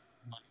annoying.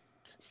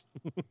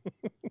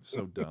 It's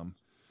so dumb.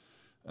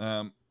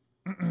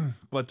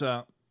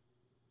 But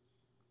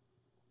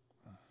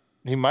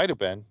he might have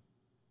been.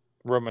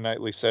 Roman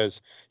Knightley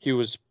says he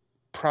was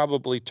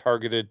probably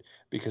targeted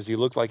because he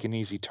looked like an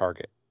easy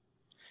target.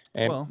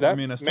 And well, I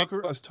mean, as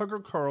Tucker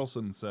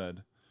Carlson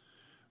said,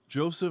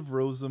 Joseph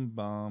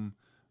Rosenbaum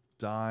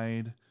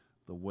died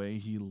the way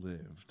he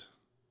lived,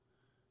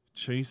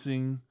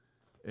 chasing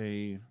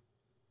a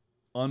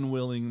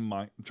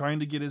trying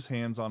to get his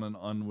hands on an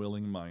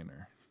unwilling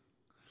minor.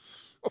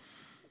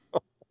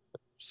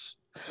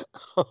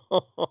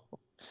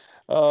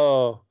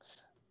 Oh,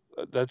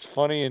 that's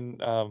funny and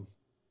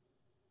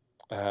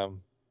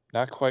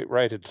not quite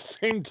right at the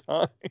same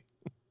time.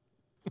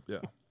 Yeah.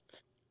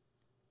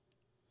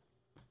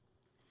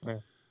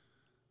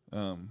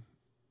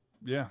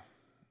 Yeah.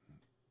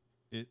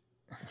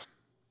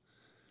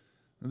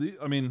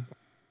 I mean,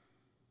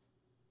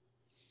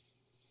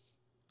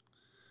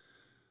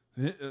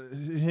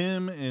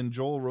 him and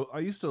Joel. I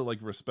used to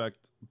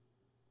respect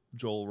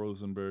Joel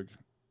Rosenberg.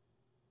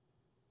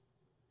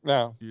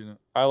 No,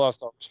 I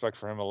lost all respect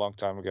for him a long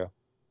time ago.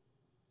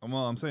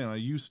 Well, I'm saying I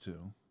used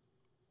to.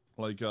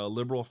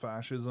 Liberal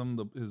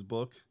Fascism, his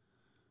book,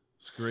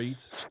 it's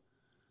great.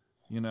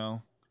 Yeah.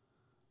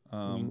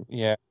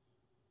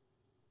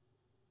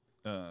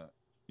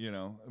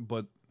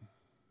 But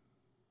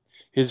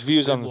his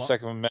views on the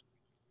Second Amendment,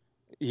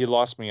 he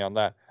lost me on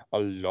that a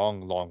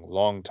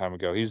long time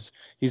ago.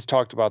 He's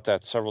talked about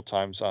that several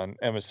times on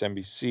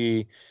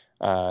MSNBC,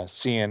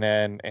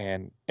 CNN,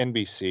 and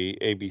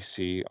NBC,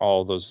 ABC,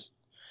 all those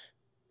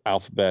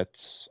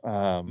alphabets,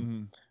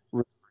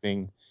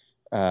 reporting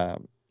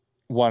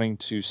wanting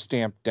to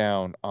stamp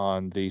down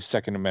on the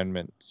Second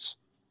Amendment's,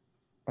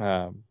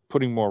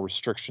 putting more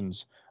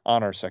restrictions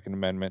on our Second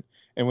Amendment.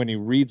 And when he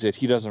reads it,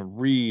 he doesn't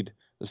read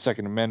the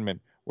Second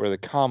Amendment where the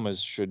commas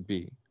should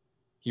be.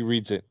 He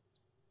reads it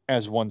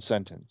as one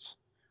sentence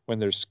when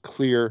there's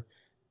clear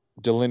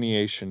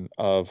delineation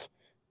of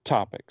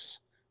topics.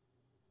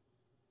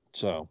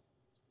 So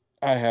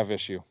I have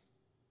issue.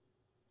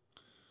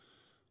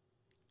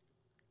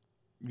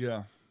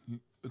 Yeah.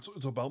 It's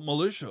about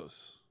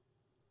militias.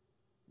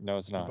 No,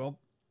 it's not.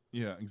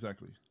 Yeah,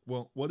 exactly.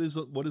 Well, what is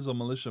a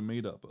militia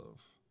made up of?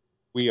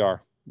 We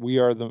are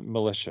the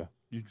militia.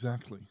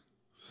 Exactly.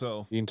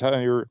 So the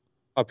entire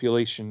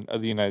population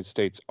of the United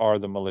States are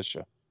the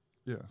militia.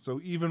 Yeah.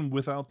 So even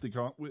without the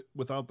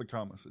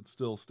commas, it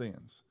still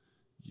stands.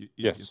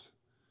 Yes.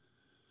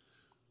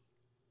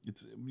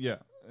 It's yeah,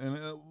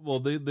 and well,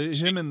 they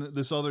him and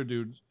this other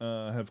dude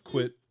have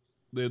quit.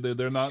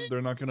 They're not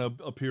going to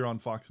appear on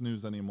Fox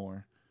News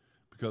anymore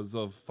because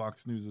of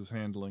Fox News's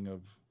handling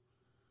of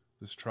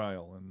this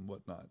trial and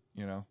whatnot.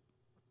 You know,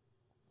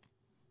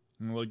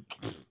 and like,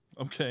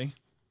 okay,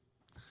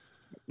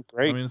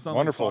 great. I mean, it's not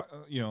wonderful. Like,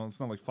 it's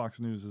not like Fox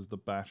News is the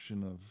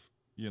bastion of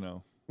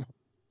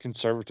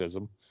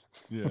conservatism.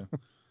 Yeah,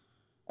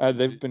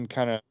 they've been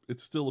kind of.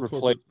 It's still a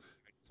replaced.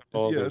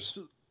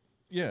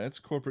 It's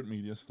corporate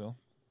media still.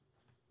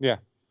 Yeah.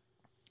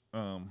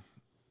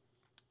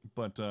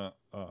 But I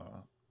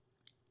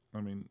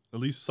mean, at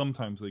least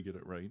sometimes they get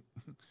it right.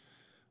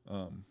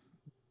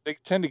 They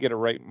tend to get it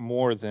right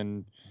more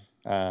than,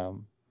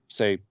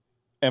 say,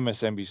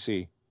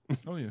 MSNBC.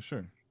 Oh yeah,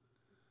 sure.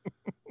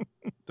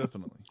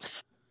 Definitely.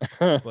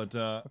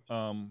 But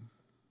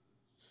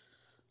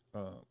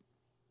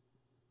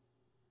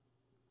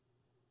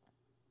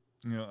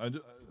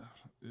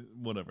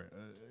whatever.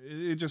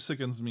 It just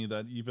sickens me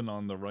that even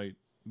on the right,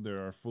 there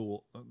are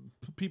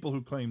people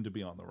who claim to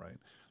be on the right.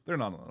 They're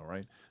not on the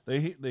right.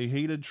 They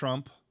hated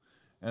Trump,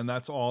 and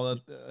that's all.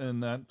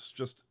 And that's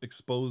just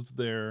exposed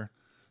their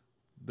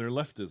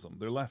leftism.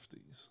 They're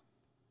lefties,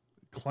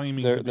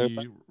 claiming to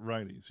be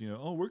righties.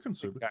 We're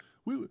conservative.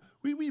 We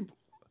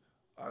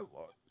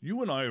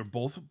you and I are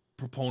both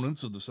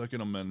proponents of the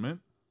Second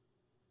Amendment.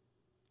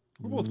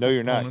 We're both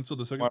proponents of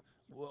the Second.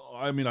 Well,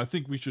 I mean, I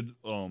think we should.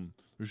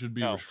 There should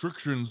be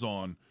restrictions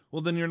on.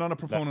 Well, then you're not a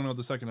proponent of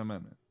the Second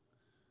Amendment.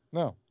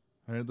 No. All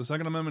right. The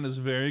Second Amendment is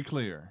very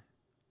clear.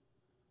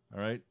 All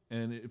right.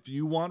 And if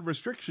you want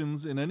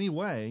restrictions in any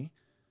way,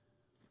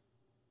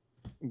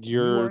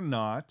 you are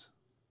not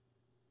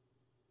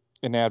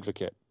an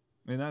advocate.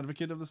 An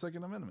advocate of the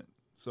Second Amendment.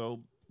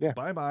 So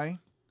bye-bye.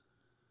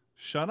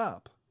 Shut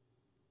up.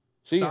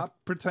 Stop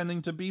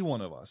pretending to be one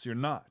of us. You're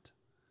not.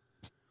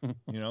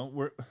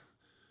 We're.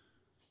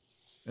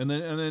 And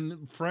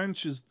then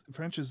French is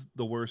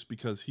the worst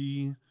because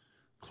he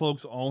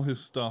cloaks all his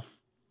stuff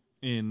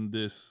in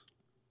this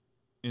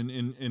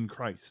in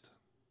Christ.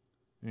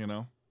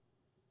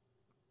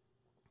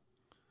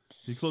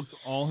 He cloaks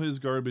all his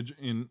garbage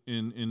in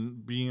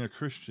being a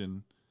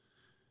Christian.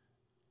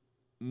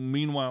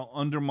 Meanwhile,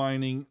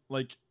 undermining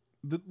like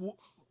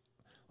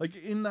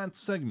in that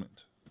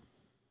segment.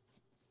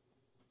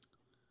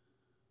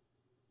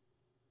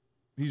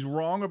 He's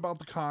wrong about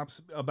the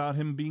cops, about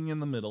him being in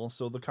the middle,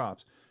 so the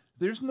cops.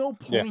 There's no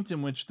point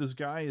in which this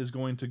guy is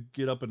going to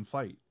get up and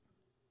fight.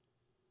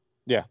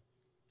 Yeah.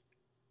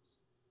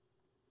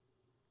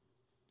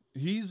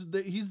 He's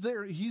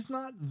there. He's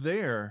not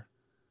there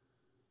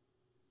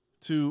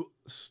to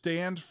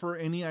stand for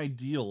any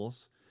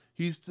ideals.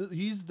 He's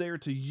there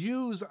to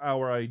use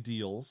our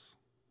ideals,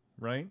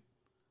 right?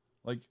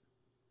 Like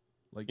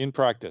in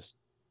practice.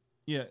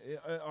 Yeah,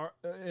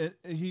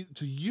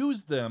 to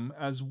use them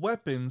as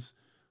weapons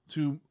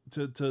to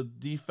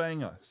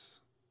defang us,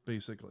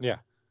 basically. Yeah.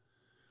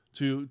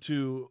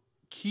 To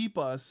keep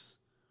us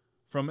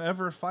from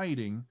ever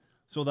fighting,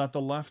 so that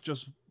the left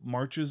just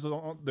marches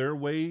their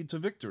way to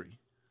victory,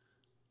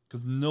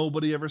 because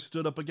nobody ever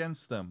stood up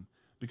against them.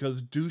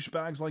 Because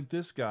douchebags like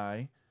this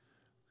guy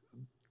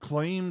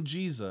claim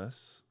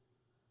Jesus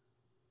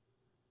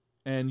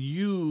and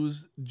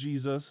use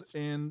Jesus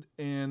and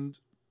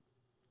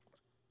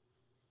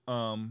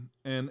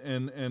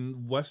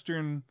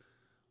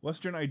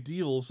Western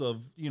ideals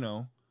of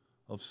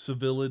of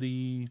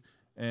civility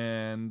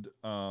and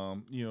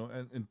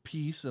and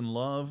peace and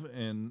love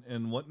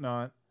and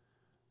whatnot,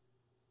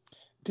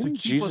 to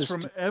keep us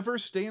from ever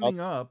standing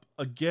up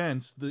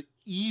against the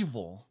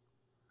evil,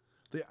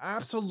 the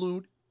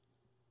absolute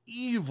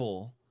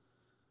evil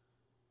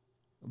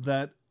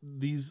that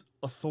these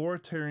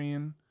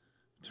authoritarian,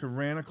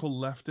 tyrannical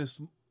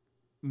leftist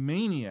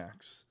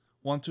maniacs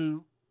want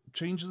to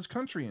change this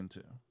country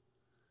into.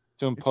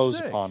 To impose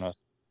upon us.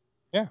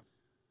 Yeah.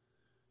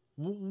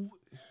 It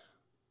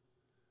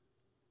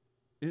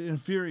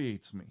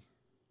infuriates me.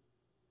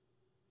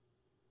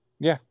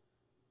 Yeah.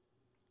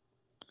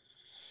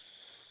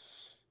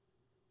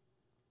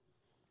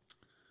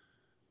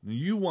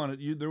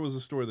 There was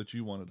a story that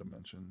you wanted to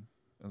mention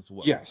as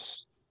well.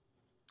 Yes.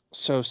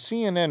 So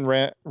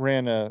CNN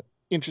ran a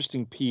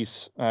interesting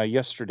piece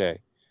yesterday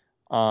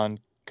on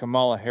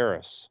Kamala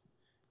Harris.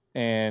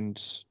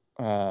 And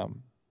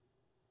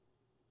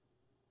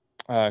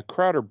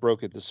Crowder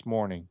broke it this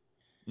morning.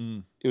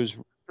 It was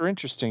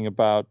interesting it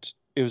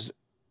was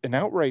an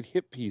outright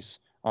hit piece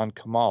on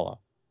Kamala.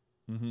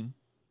 Mm-hmm.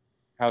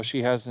 How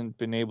she hasn't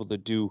been able to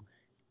do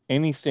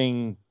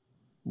anything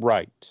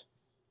right.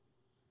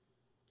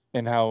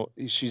 And how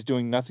she's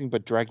doing nothing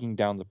but dragging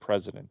down the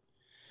president.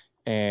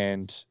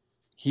 And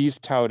he's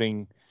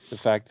touting the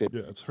fact that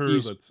it's her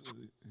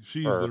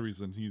she's the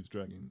reason he's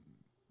dragged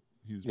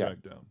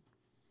down.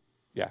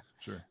 Yeah.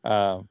 Sure.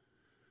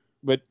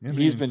 But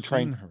he's been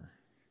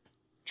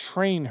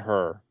train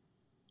her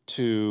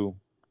to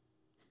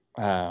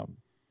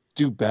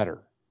do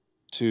better,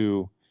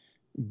 to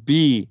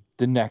be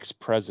the next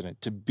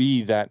president, to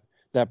be that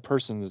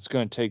person that's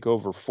going to take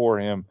over for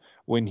him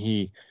when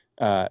he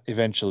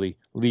eventually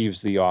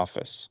leaves the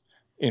office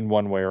in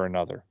one way or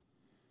another,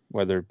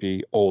 whether it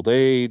be old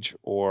age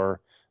or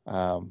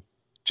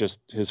just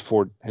his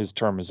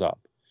term is up.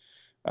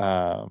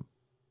 I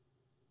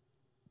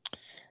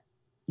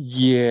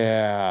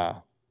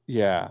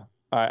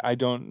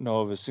don't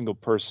know of a single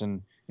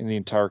person in the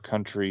entire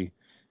country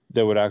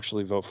that would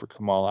actually vote for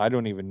Kamala. I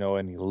don't even know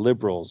any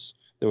liberals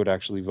that would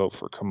actually vote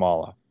for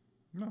Kamala.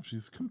 No,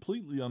 she's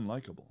completely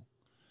unlikable.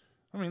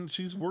 I mean,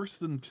 she's worse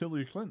than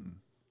Hillary Clinton.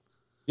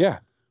 Yeah.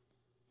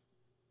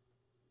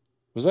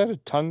 Was that a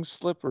tongue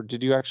slip, or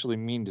did you actually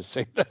mean to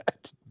say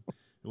that?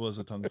 It was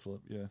a tongue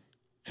slip, yeah.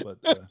 But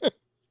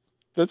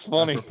that's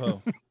funny.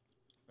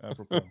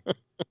 Apropos.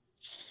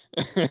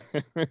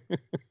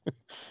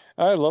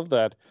 I love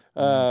that.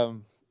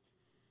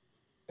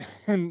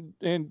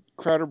 And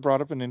Crowder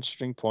brought up an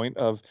interesting point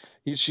of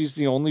she's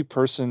the only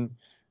person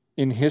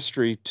in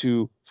history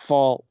to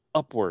fall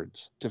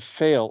upwards, to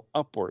fail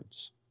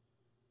upwards.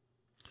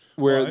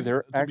 Where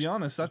to be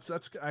honest, that's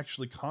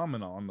actually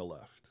common on the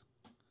left.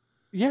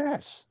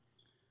 Yes.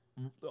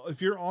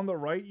 If you're on the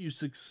right, you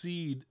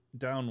succeed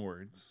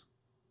downwards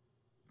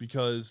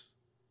because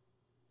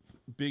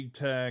big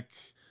tech,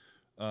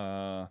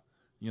 the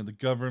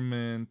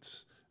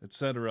government,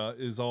 etc.,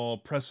 is all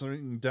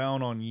pressing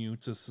down on you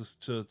to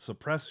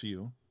suppress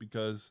you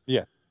because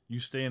you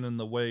stand in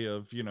the way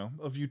of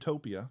of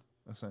utopia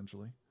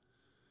essentially,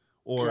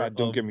 or of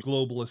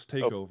globalist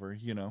takeover.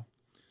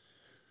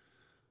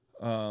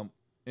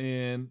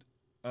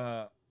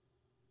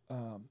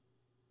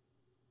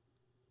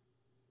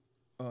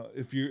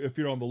 If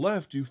you're on the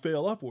left, you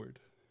fail upward.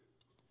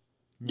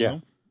 You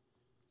know?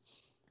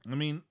 I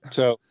mean,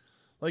 so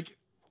like,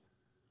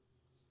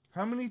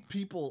 how many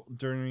people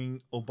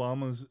during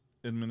Obama's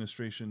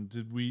administration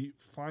did we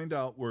find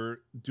out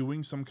were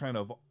doing some kind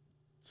of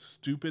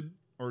stupid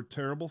or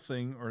terrible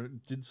thing, or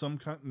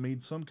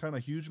made some kind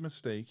of huge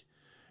mistake,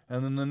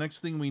 and then the next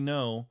thing we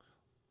know,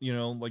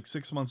 like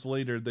 6 months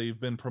later, they've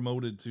been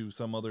promoted to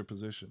some other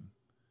position.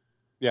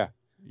 Yeah,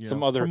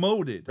 some other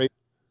promoted.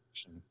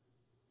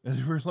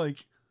 And we're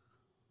like,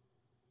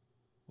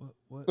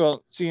 what?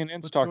 Well,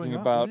 CNN's talking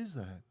about. What is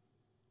that?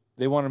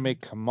 They want to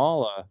make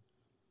Kamala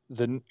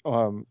the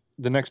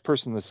next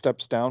person that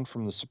steps down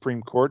from the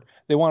Supreme Court.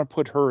 They want to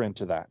put her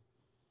into that.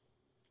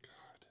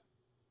 God.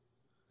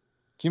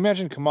 Can you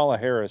imagine Kamala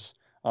Harris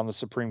on the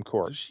Supreme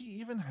Court? Does she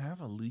even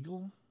have a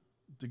legal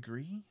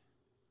degree?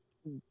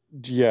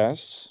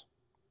 Yes.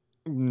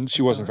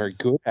 She wasn't very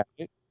good at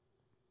it.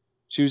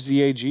 She was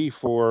the AG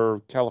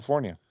for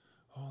California.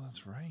 Oh,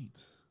 that's right.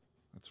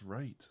 That's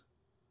right.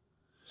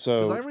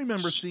 So, because I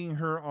remember seeing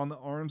her on the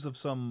arms of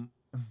some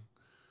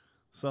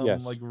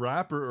like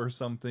rapper or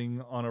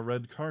something on a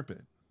red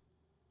carpet.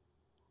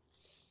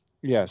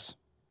 Yes.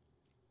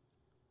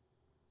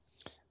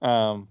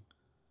 Did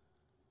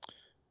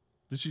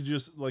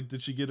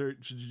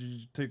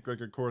she take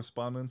like a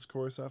correspondence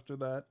course after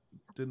that?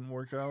 Didn't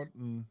work out?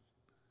 And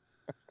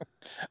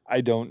I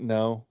don't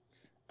know.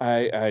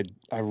 I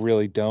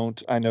really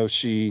don't. I know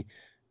she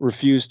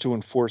refused to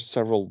enforce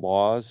several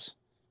laws.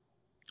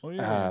 Oh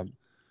yeah.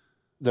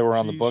 That were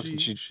on the books,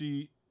 and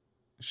she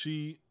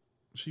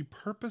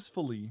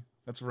purposefully.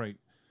 That's right.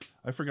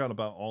 I forgot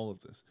about all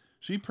of this.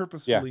 She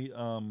purposefully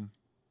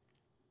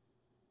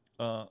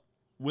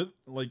with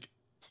like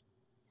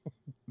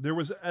there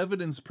was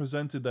evidence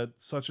presented that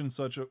such and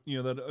such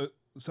that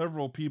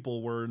several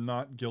people were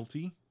not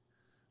guilty,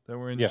 that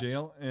were in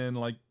jail, and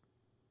like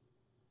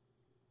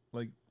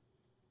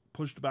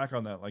pushed back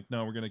on that. Like,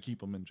 no, we're going to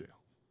keep them in jail.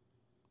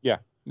 Yeah.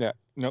 No,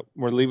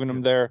 we're leaving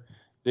them there.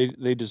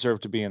 They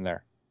deserve to be in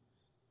there.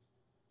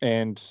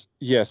 And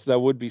yes, that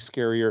would be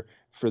scarier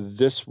for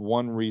this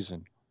one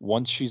reason.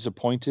 Once she's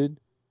appointed,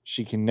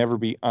 she can never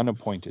be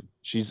unappointed.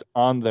 She's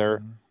on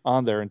there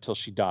until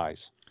she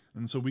dies.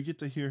 And so we get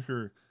to hear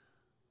her.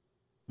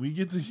 We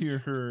get to hear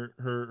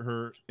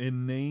her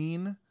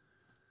inane,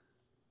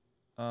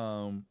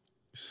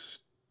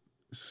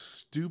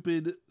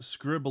 stupid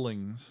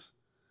scribblings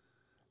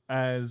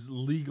as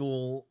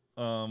legal.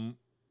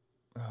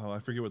 I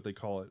forget what they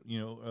call it.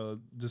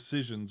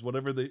 Decisions,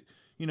 whatever they.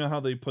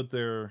 How they put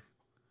their.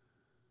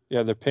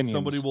 Yeah, the opinions.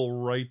 Somebody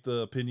will write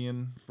the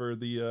opinion for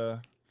the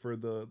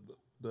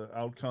the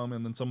outcome,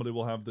 and then somebody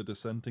will have the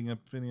dissenting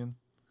opinion.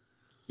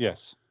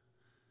 Yes.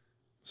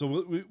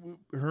 So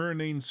her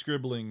inane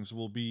scribblings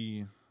will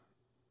be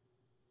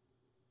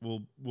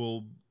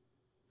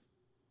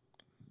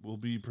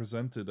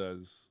presented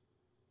as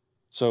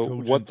so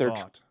what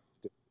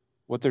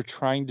they're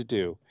trying to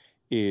do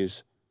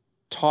is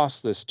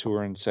toss this to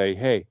her and say,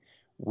 hey,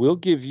 we'll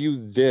give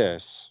you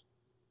this,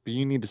 but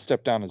you need to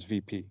step down as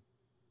VP.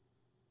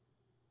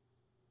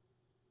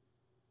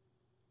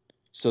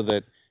 So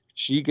that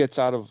she gets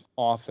out of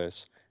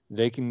office,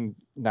 they can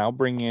now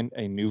bring in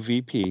a new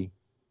VP,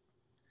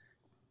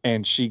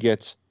 and she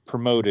gets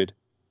promoted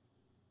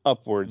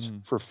upwards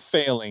for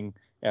failing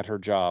at her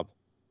job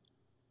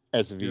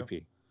as a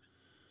VP.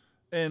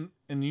 Yep.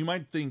 And you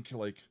might think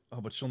like,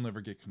 oh, but she'll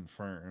never get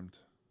confirmed.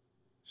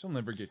 She'll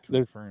never get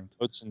confirmed.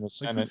 Votes in the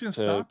Senate. Like, who's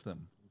gonna stop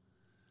them?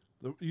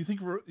 You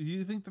think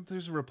that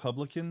there's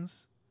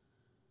Republicans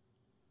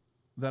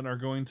that are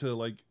going to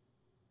like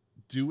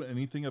do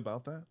anything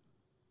about that?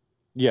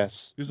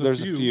 Yes, there's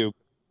a few.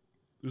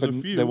 There's a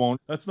few. They won't.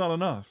 That's not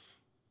enough.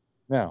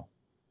 No.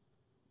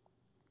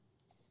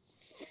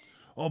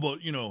 Oh, but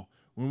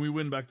when we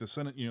win back the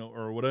Senate,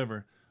 or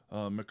whatever,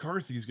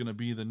 McCarthy's going to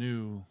be the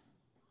new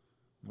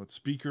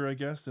speaker, I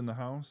guess, in the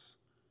House.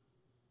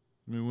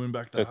 When we win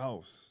back the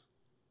House.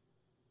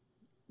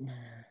 Just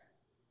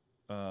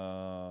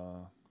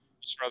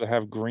rather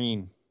have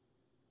Green.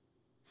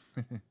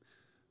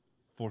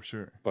 For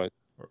sure. But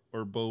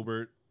or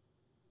Boebert.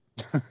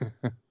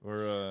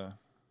 Or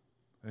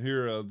I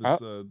hear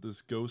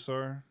this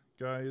Gosar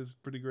guy is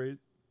pretty great.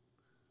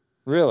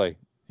 Really?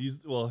 He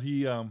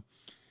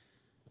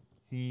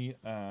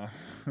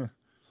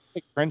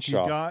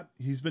Crenshaw.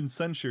 He's been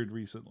censured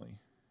recently,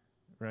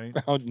 right?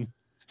 So,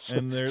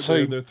 and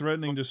they're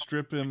threatening to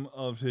strip him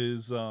of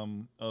his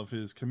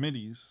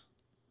committees.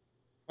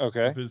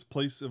 Okay.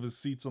 Of his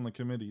seats on the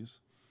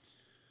committees,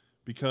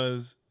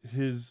 because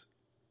his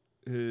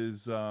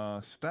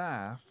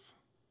staff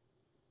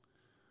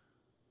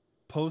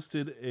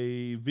posted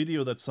a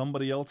video that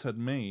somebody else had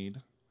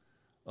made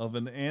of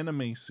an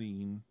anime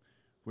scene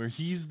where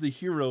he's the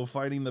hero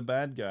fighting the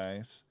bad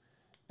guys,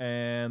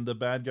 and the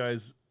bad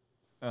guys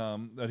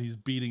that he's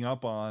beating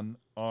up on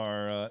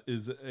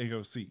is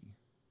AOC,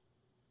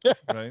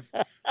 right?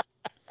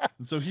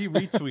 And so he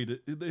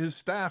retweeted, his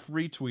staff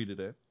retweeted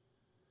it,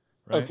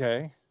 right?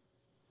 Okay.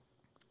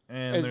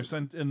 And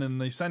then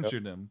they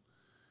censured him,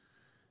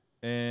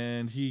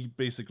 and he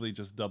basically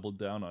just doubled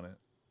down on it.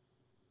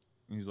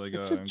 He's like,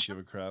 I don't give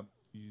a crap,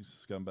 you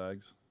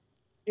scumbags.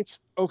 It's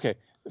okay.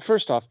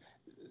 First off,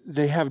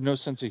 they have no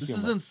sense of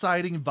humor. This is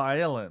inciting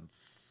violence.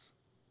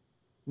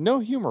 No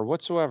humor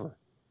whatsoever.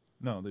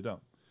 No, they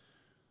don't.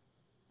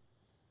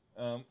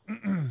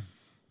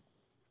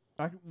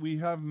 We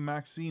have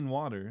Maxine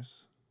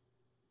Waters.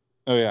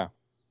 Oh, yeah.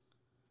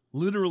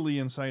 Literally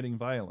inciting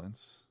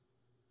violence.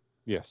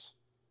 Yes.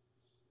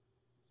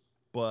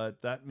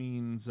 But that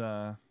means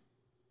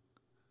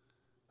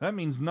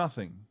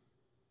nothing.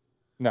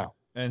 No.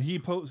 And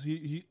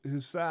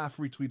his staff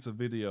retweets a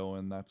video,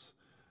 and that's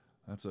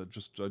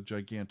just a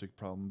gigantic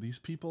problem. These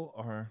people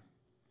are.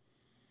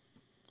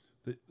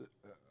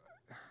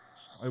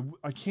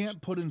 I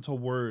can't put into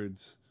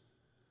words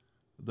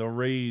the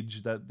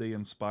rage that they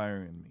inspire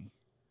in me,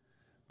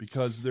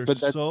 because they're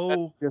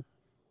so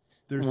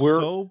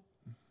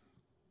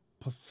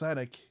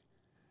pathetic,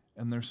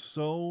 and they're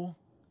so.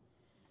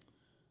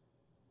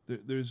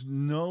 There's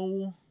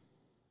no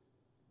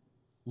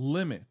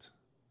limit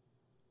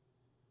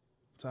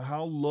to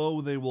how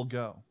low they will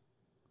go.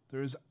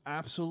 There is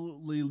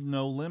absolutely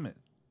no limit.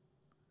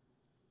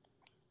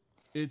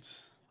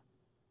 It's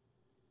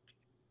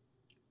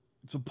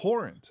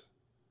abhorrent.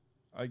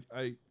 I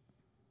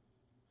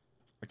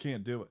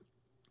can't do it.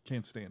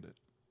 Can't stand it.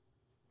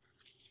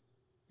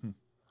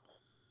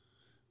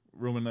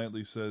 Roman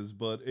Knightley says,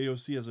 but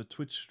AOC has a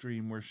Twitch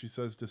stream where she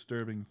says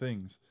disturbing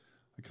things.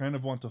 I kind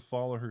of want to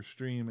follow her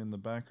stream in the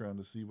background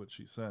to see what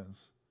she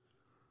says.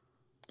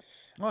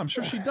 Well, I'm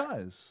sure she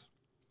does.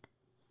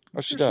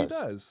 She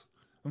does.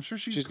 I'm sure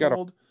she's got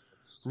called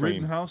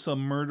Rittenhouse a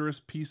murderous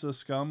piece of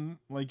scum,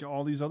 like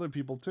all these other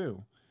people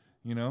too,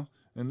 and all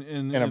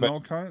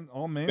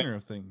manner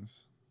of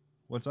things.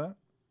 What's that?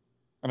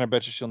 And I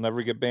bet you she'll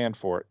never get banned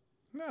for it.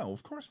 No,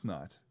 of course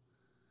not.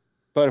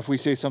 But if we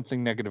say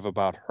something negative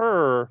about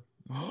her,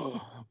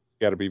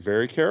 got to be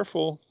very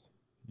careful.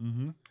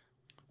 Mm-hmm.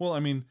 Well, I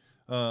mean,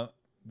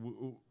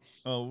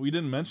 we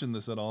didn't mention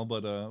this at all,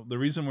 but the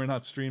reason we're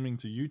not streaming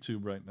to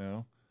YouTube right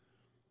now,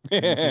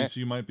 in case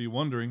you might be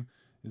wondering,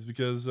 is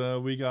because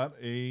we got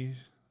a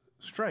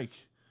strike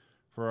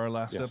for our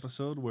last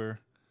episode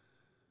where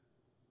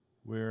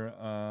we're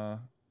not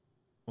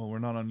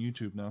on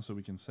YouTube now, so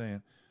we can say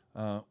it,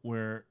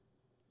 where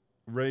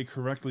Ray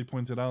correctly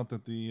pointed out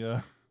that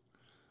the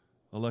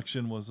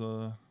election was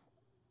a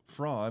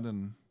fraud,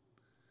 and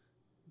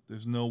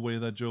there's no way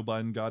that Joe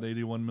Biden got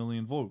 81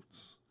 million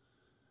votes.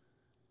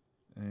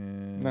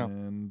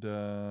 And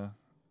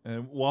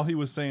while he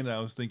was saying that, I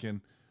was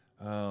thinking,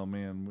 oh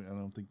man, I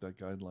don't think that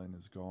guideline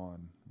is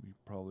gone. We're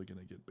probably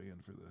going to get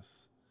banned for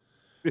this.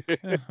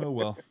 Oh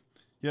well.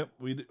 Yep,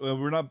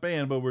 we're not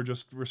banned, but we're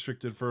just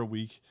restricted for a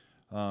week.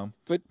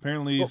 But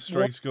apparently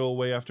strikes go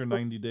away after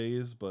 90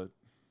 days. But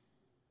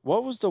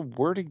what was the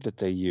wording that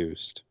they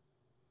used?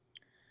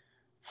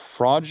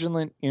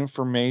 Fraudulent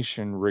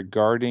information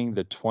regarding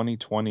the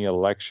 2020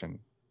 election.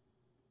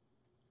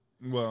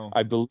 Well,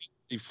 I believe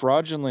the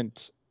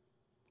fraudulent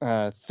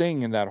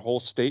thing in that whole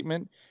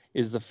statement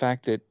is the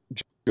fact that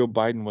Joe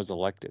Biden was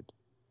elected.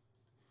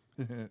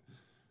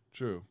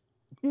 True.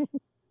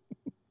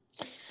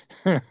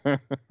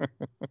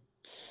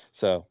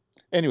 So,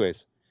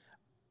 anyways,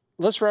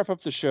 let's wrap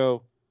up the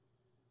show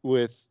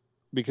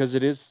because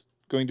it is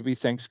going to be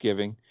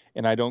Thanksgiving,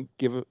 and I don't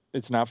give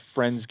it's not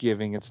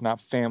Friendsgiving, it's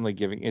not family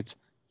giving, it's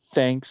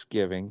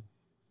Thanksgiving.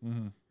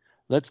 Mm-hmm.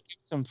 Let's give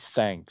some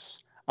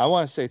thanks. I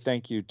want to say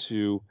thank you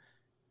to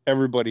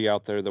everybody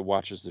out there that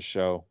watches the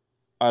show.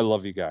 I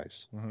love you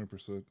guys.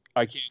 100%.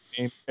 I can't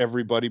name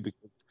everybody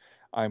because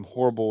I'm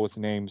horrible with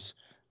names,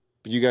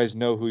 but you guys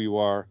know who you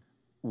are.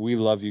 We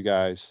love you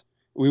guys.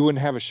 We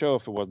wouldn't have a show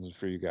if it wasn't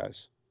for you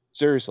guys.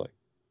 Seriously.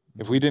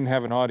 If we didn't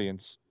have an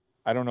audience,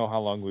 I don't know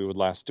how long we would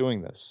last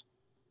doing this.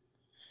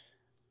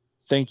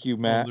 Thank you,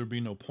 Matt. Well, there'd be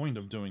no point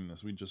of doing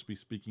this. We'd just be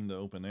speaking to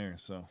open air,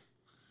 so,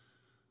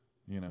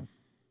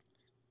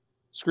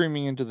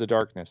 Screaming into the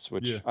darkness,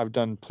 which I've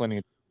done plenty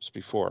of times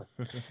before.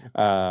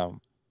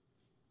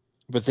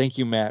 But thank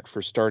you, Matt,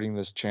 for starting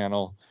this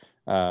channel.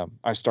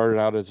 I started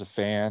out as a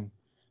fan,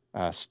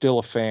 still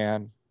a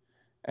fan,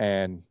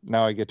 and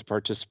now I get to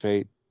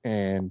participate,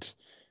 and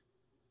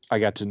I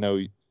got to know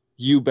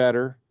you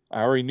better.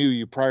 I already knew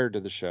you prior to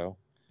the show.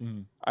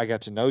 Mm-hmm. I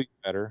got to know you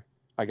better.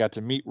 I got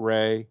to meet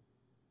Ray.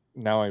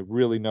 Now I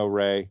really know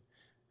Ray,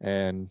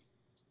 and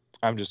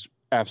I'm just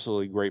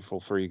absolutely grateful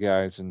for you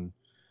guys and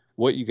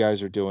what you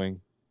guys are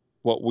doing,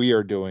 what we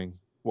are doing,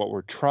 what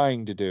we're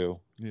trying to do,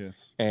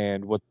 yes,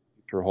 and what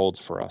the future holds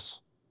for us.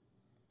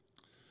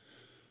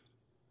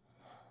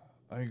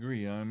 I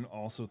agree. I'm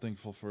also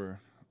thankful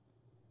for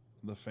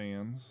the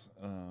fans,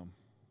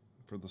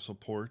 for the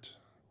support,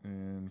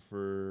 and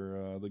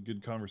for the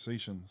good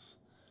conversations,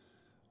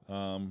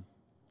 and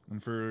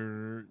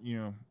for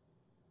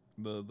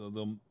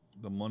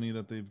the money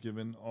that they've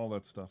given. All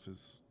that stuff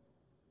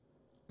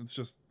it's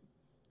just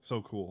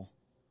so cool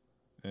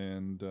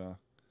and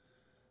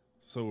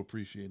so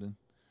appreciated.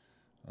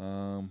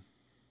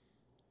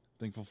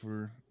 Thankful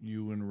for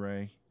you and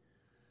Ray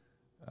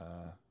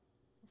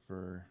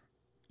for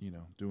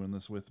doing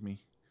this with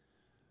me.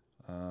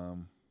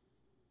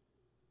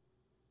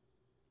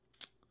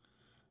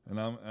 And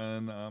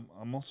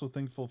I'm also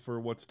thankful for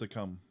what's to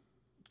come,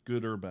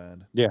 good or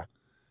bad. Yeah.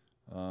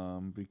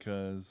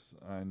 Because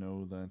I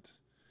know that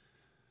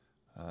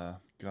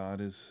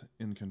God is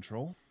in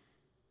control,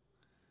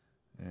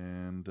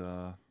 and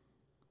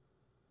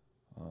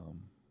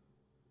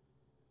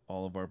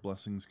all of our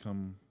blessings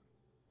come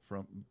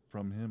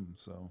from Him.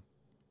 So,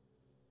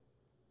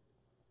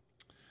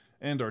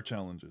 and our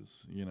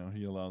challenges,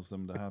 He allows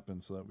them to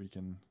happen so that we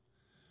can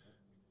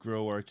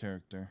grow our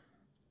character.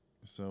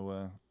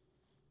 So,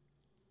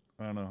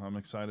 I don't know. I'm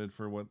excited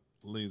for what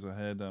lays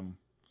ahead. I'm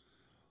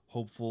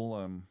hopeful.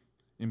 I'm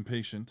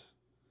impatient.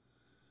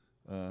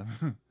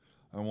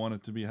 I want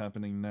it to be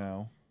happening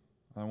now.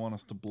 I want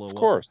us to blow up. Of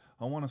course.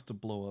 I want us to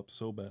blow up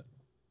so bad.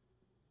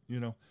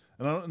 And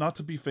not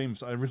to be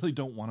famous. I really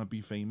don't want to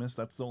be famous.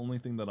 That's the only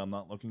thing that I'm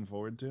not looking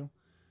forward to,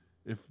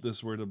 if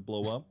this were to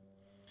blow up.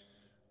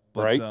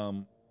 But,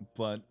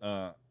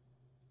 right.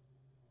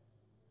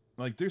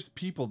 Like there's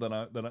people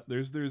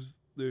there's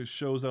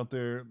shows out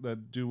there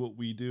that do what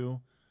we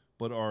do,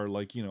 but are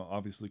like,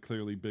 obviously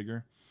clearly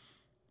bigger.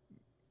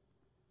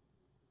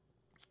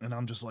 And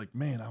I'm just like,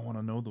 man, I want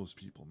to know those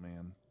people,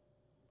 man.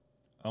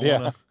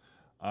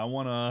 I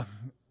want to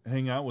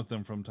hang out with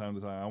them from time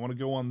to time. I want to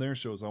go on their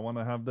shows. I want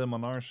to have them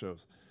on our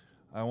shows.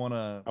 I want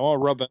to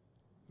rub it.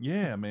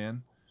 Yeah,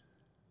 man.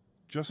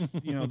 Just,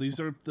 these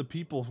are the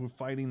people who are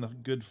fighting the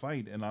good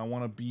fight, and I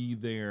want to be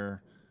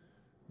there,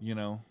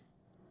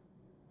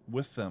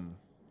 with them,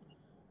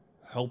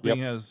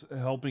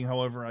 helping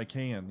however I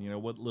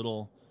can, what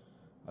little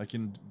I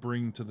can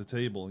bring to the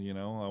table,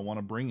 I want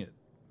to bring it.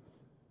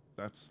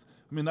 That's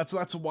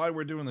why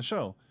we're doing the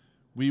show.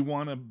 We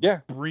want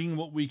to bring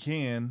what we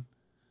can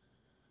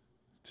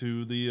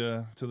to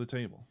the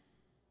table.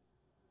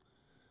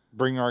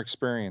 Bring our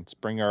experience,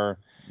 bring our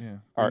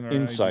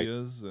insight.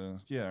 Ideas,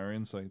 our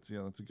insights.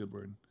 Yeah, that's a good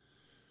word.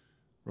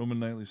 Roman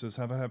Knightley says,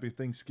 "Have a happy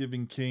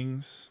Thanksgiving,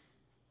 Kings."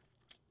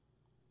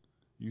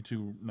 You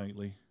too,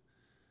 Knightley,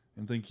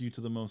 and thank you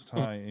to the Most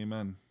High.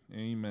 Amen.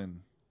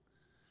 Amen.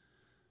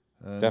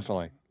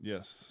 Definitely.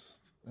 Yes.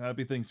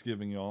 Happy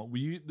Thanksgiving, y'all.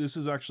 This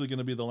is actually going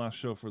to be the last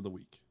show for the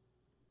week,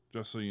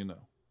 just so you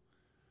know.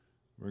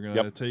 We're going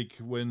to take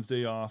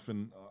Wednesday off,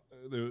 and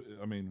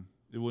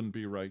it wouldn't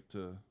be right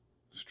to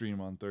stream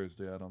on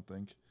Thursday, I don't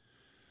think.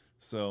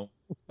 So,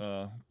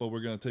 but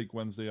we're going to take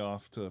Wednesday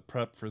off to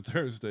prep for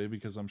Thursday,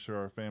 because I'm sure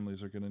our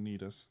families are going to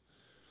need us.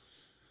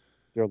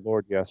 Dear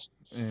Lord, yes.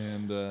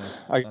 And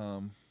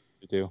I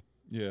do.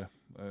 Yeah,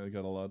 I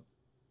got a lot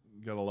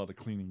of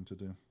cleaning to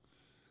do.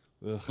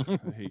 Ugh,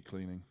 I hate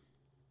cleaning.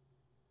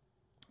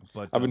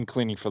 But I've been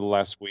cleaning for the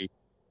last week.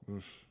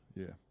 Oof,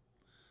 yeah.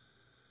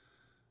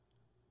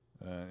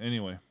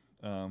 Anyway,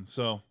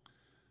 so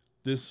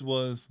this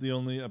was the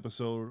only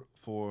episode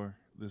for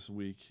this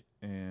week,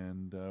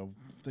 and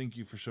thank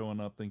you for showing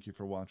up. Thank you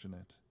for watching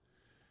it.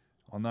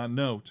 On that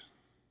note,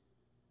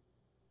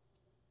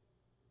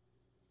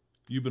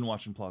 you've been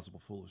watching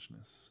Plausible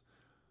Foolishness,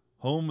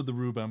 home of the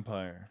Rube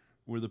Empire,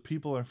 where the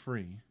people are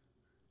free,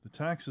 the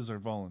taxes are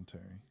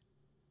voluntary,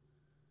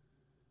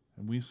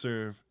 and we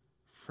serve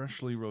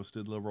freshly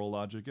roasted liberal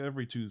logic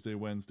every Tuesday,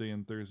 Wednesday,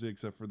 and Thursday,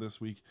 except for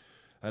this week,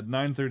 at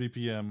 9:30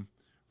 p.m.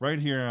 right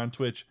here on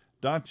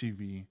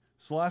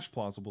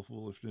twitch.tv/Plausible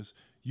Foolishness,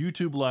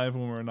 YouTube Live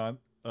when we're not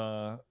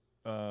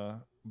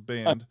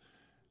banned,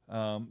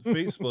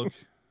 Facebook,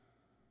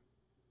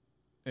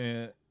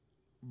 and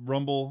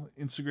Rumble,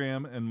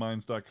 Instagram, and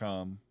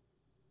Minds.com.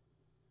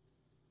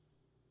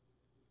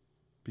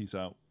 Peace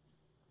out.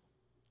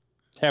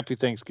 Happy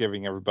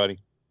Thanksgiving, everybody.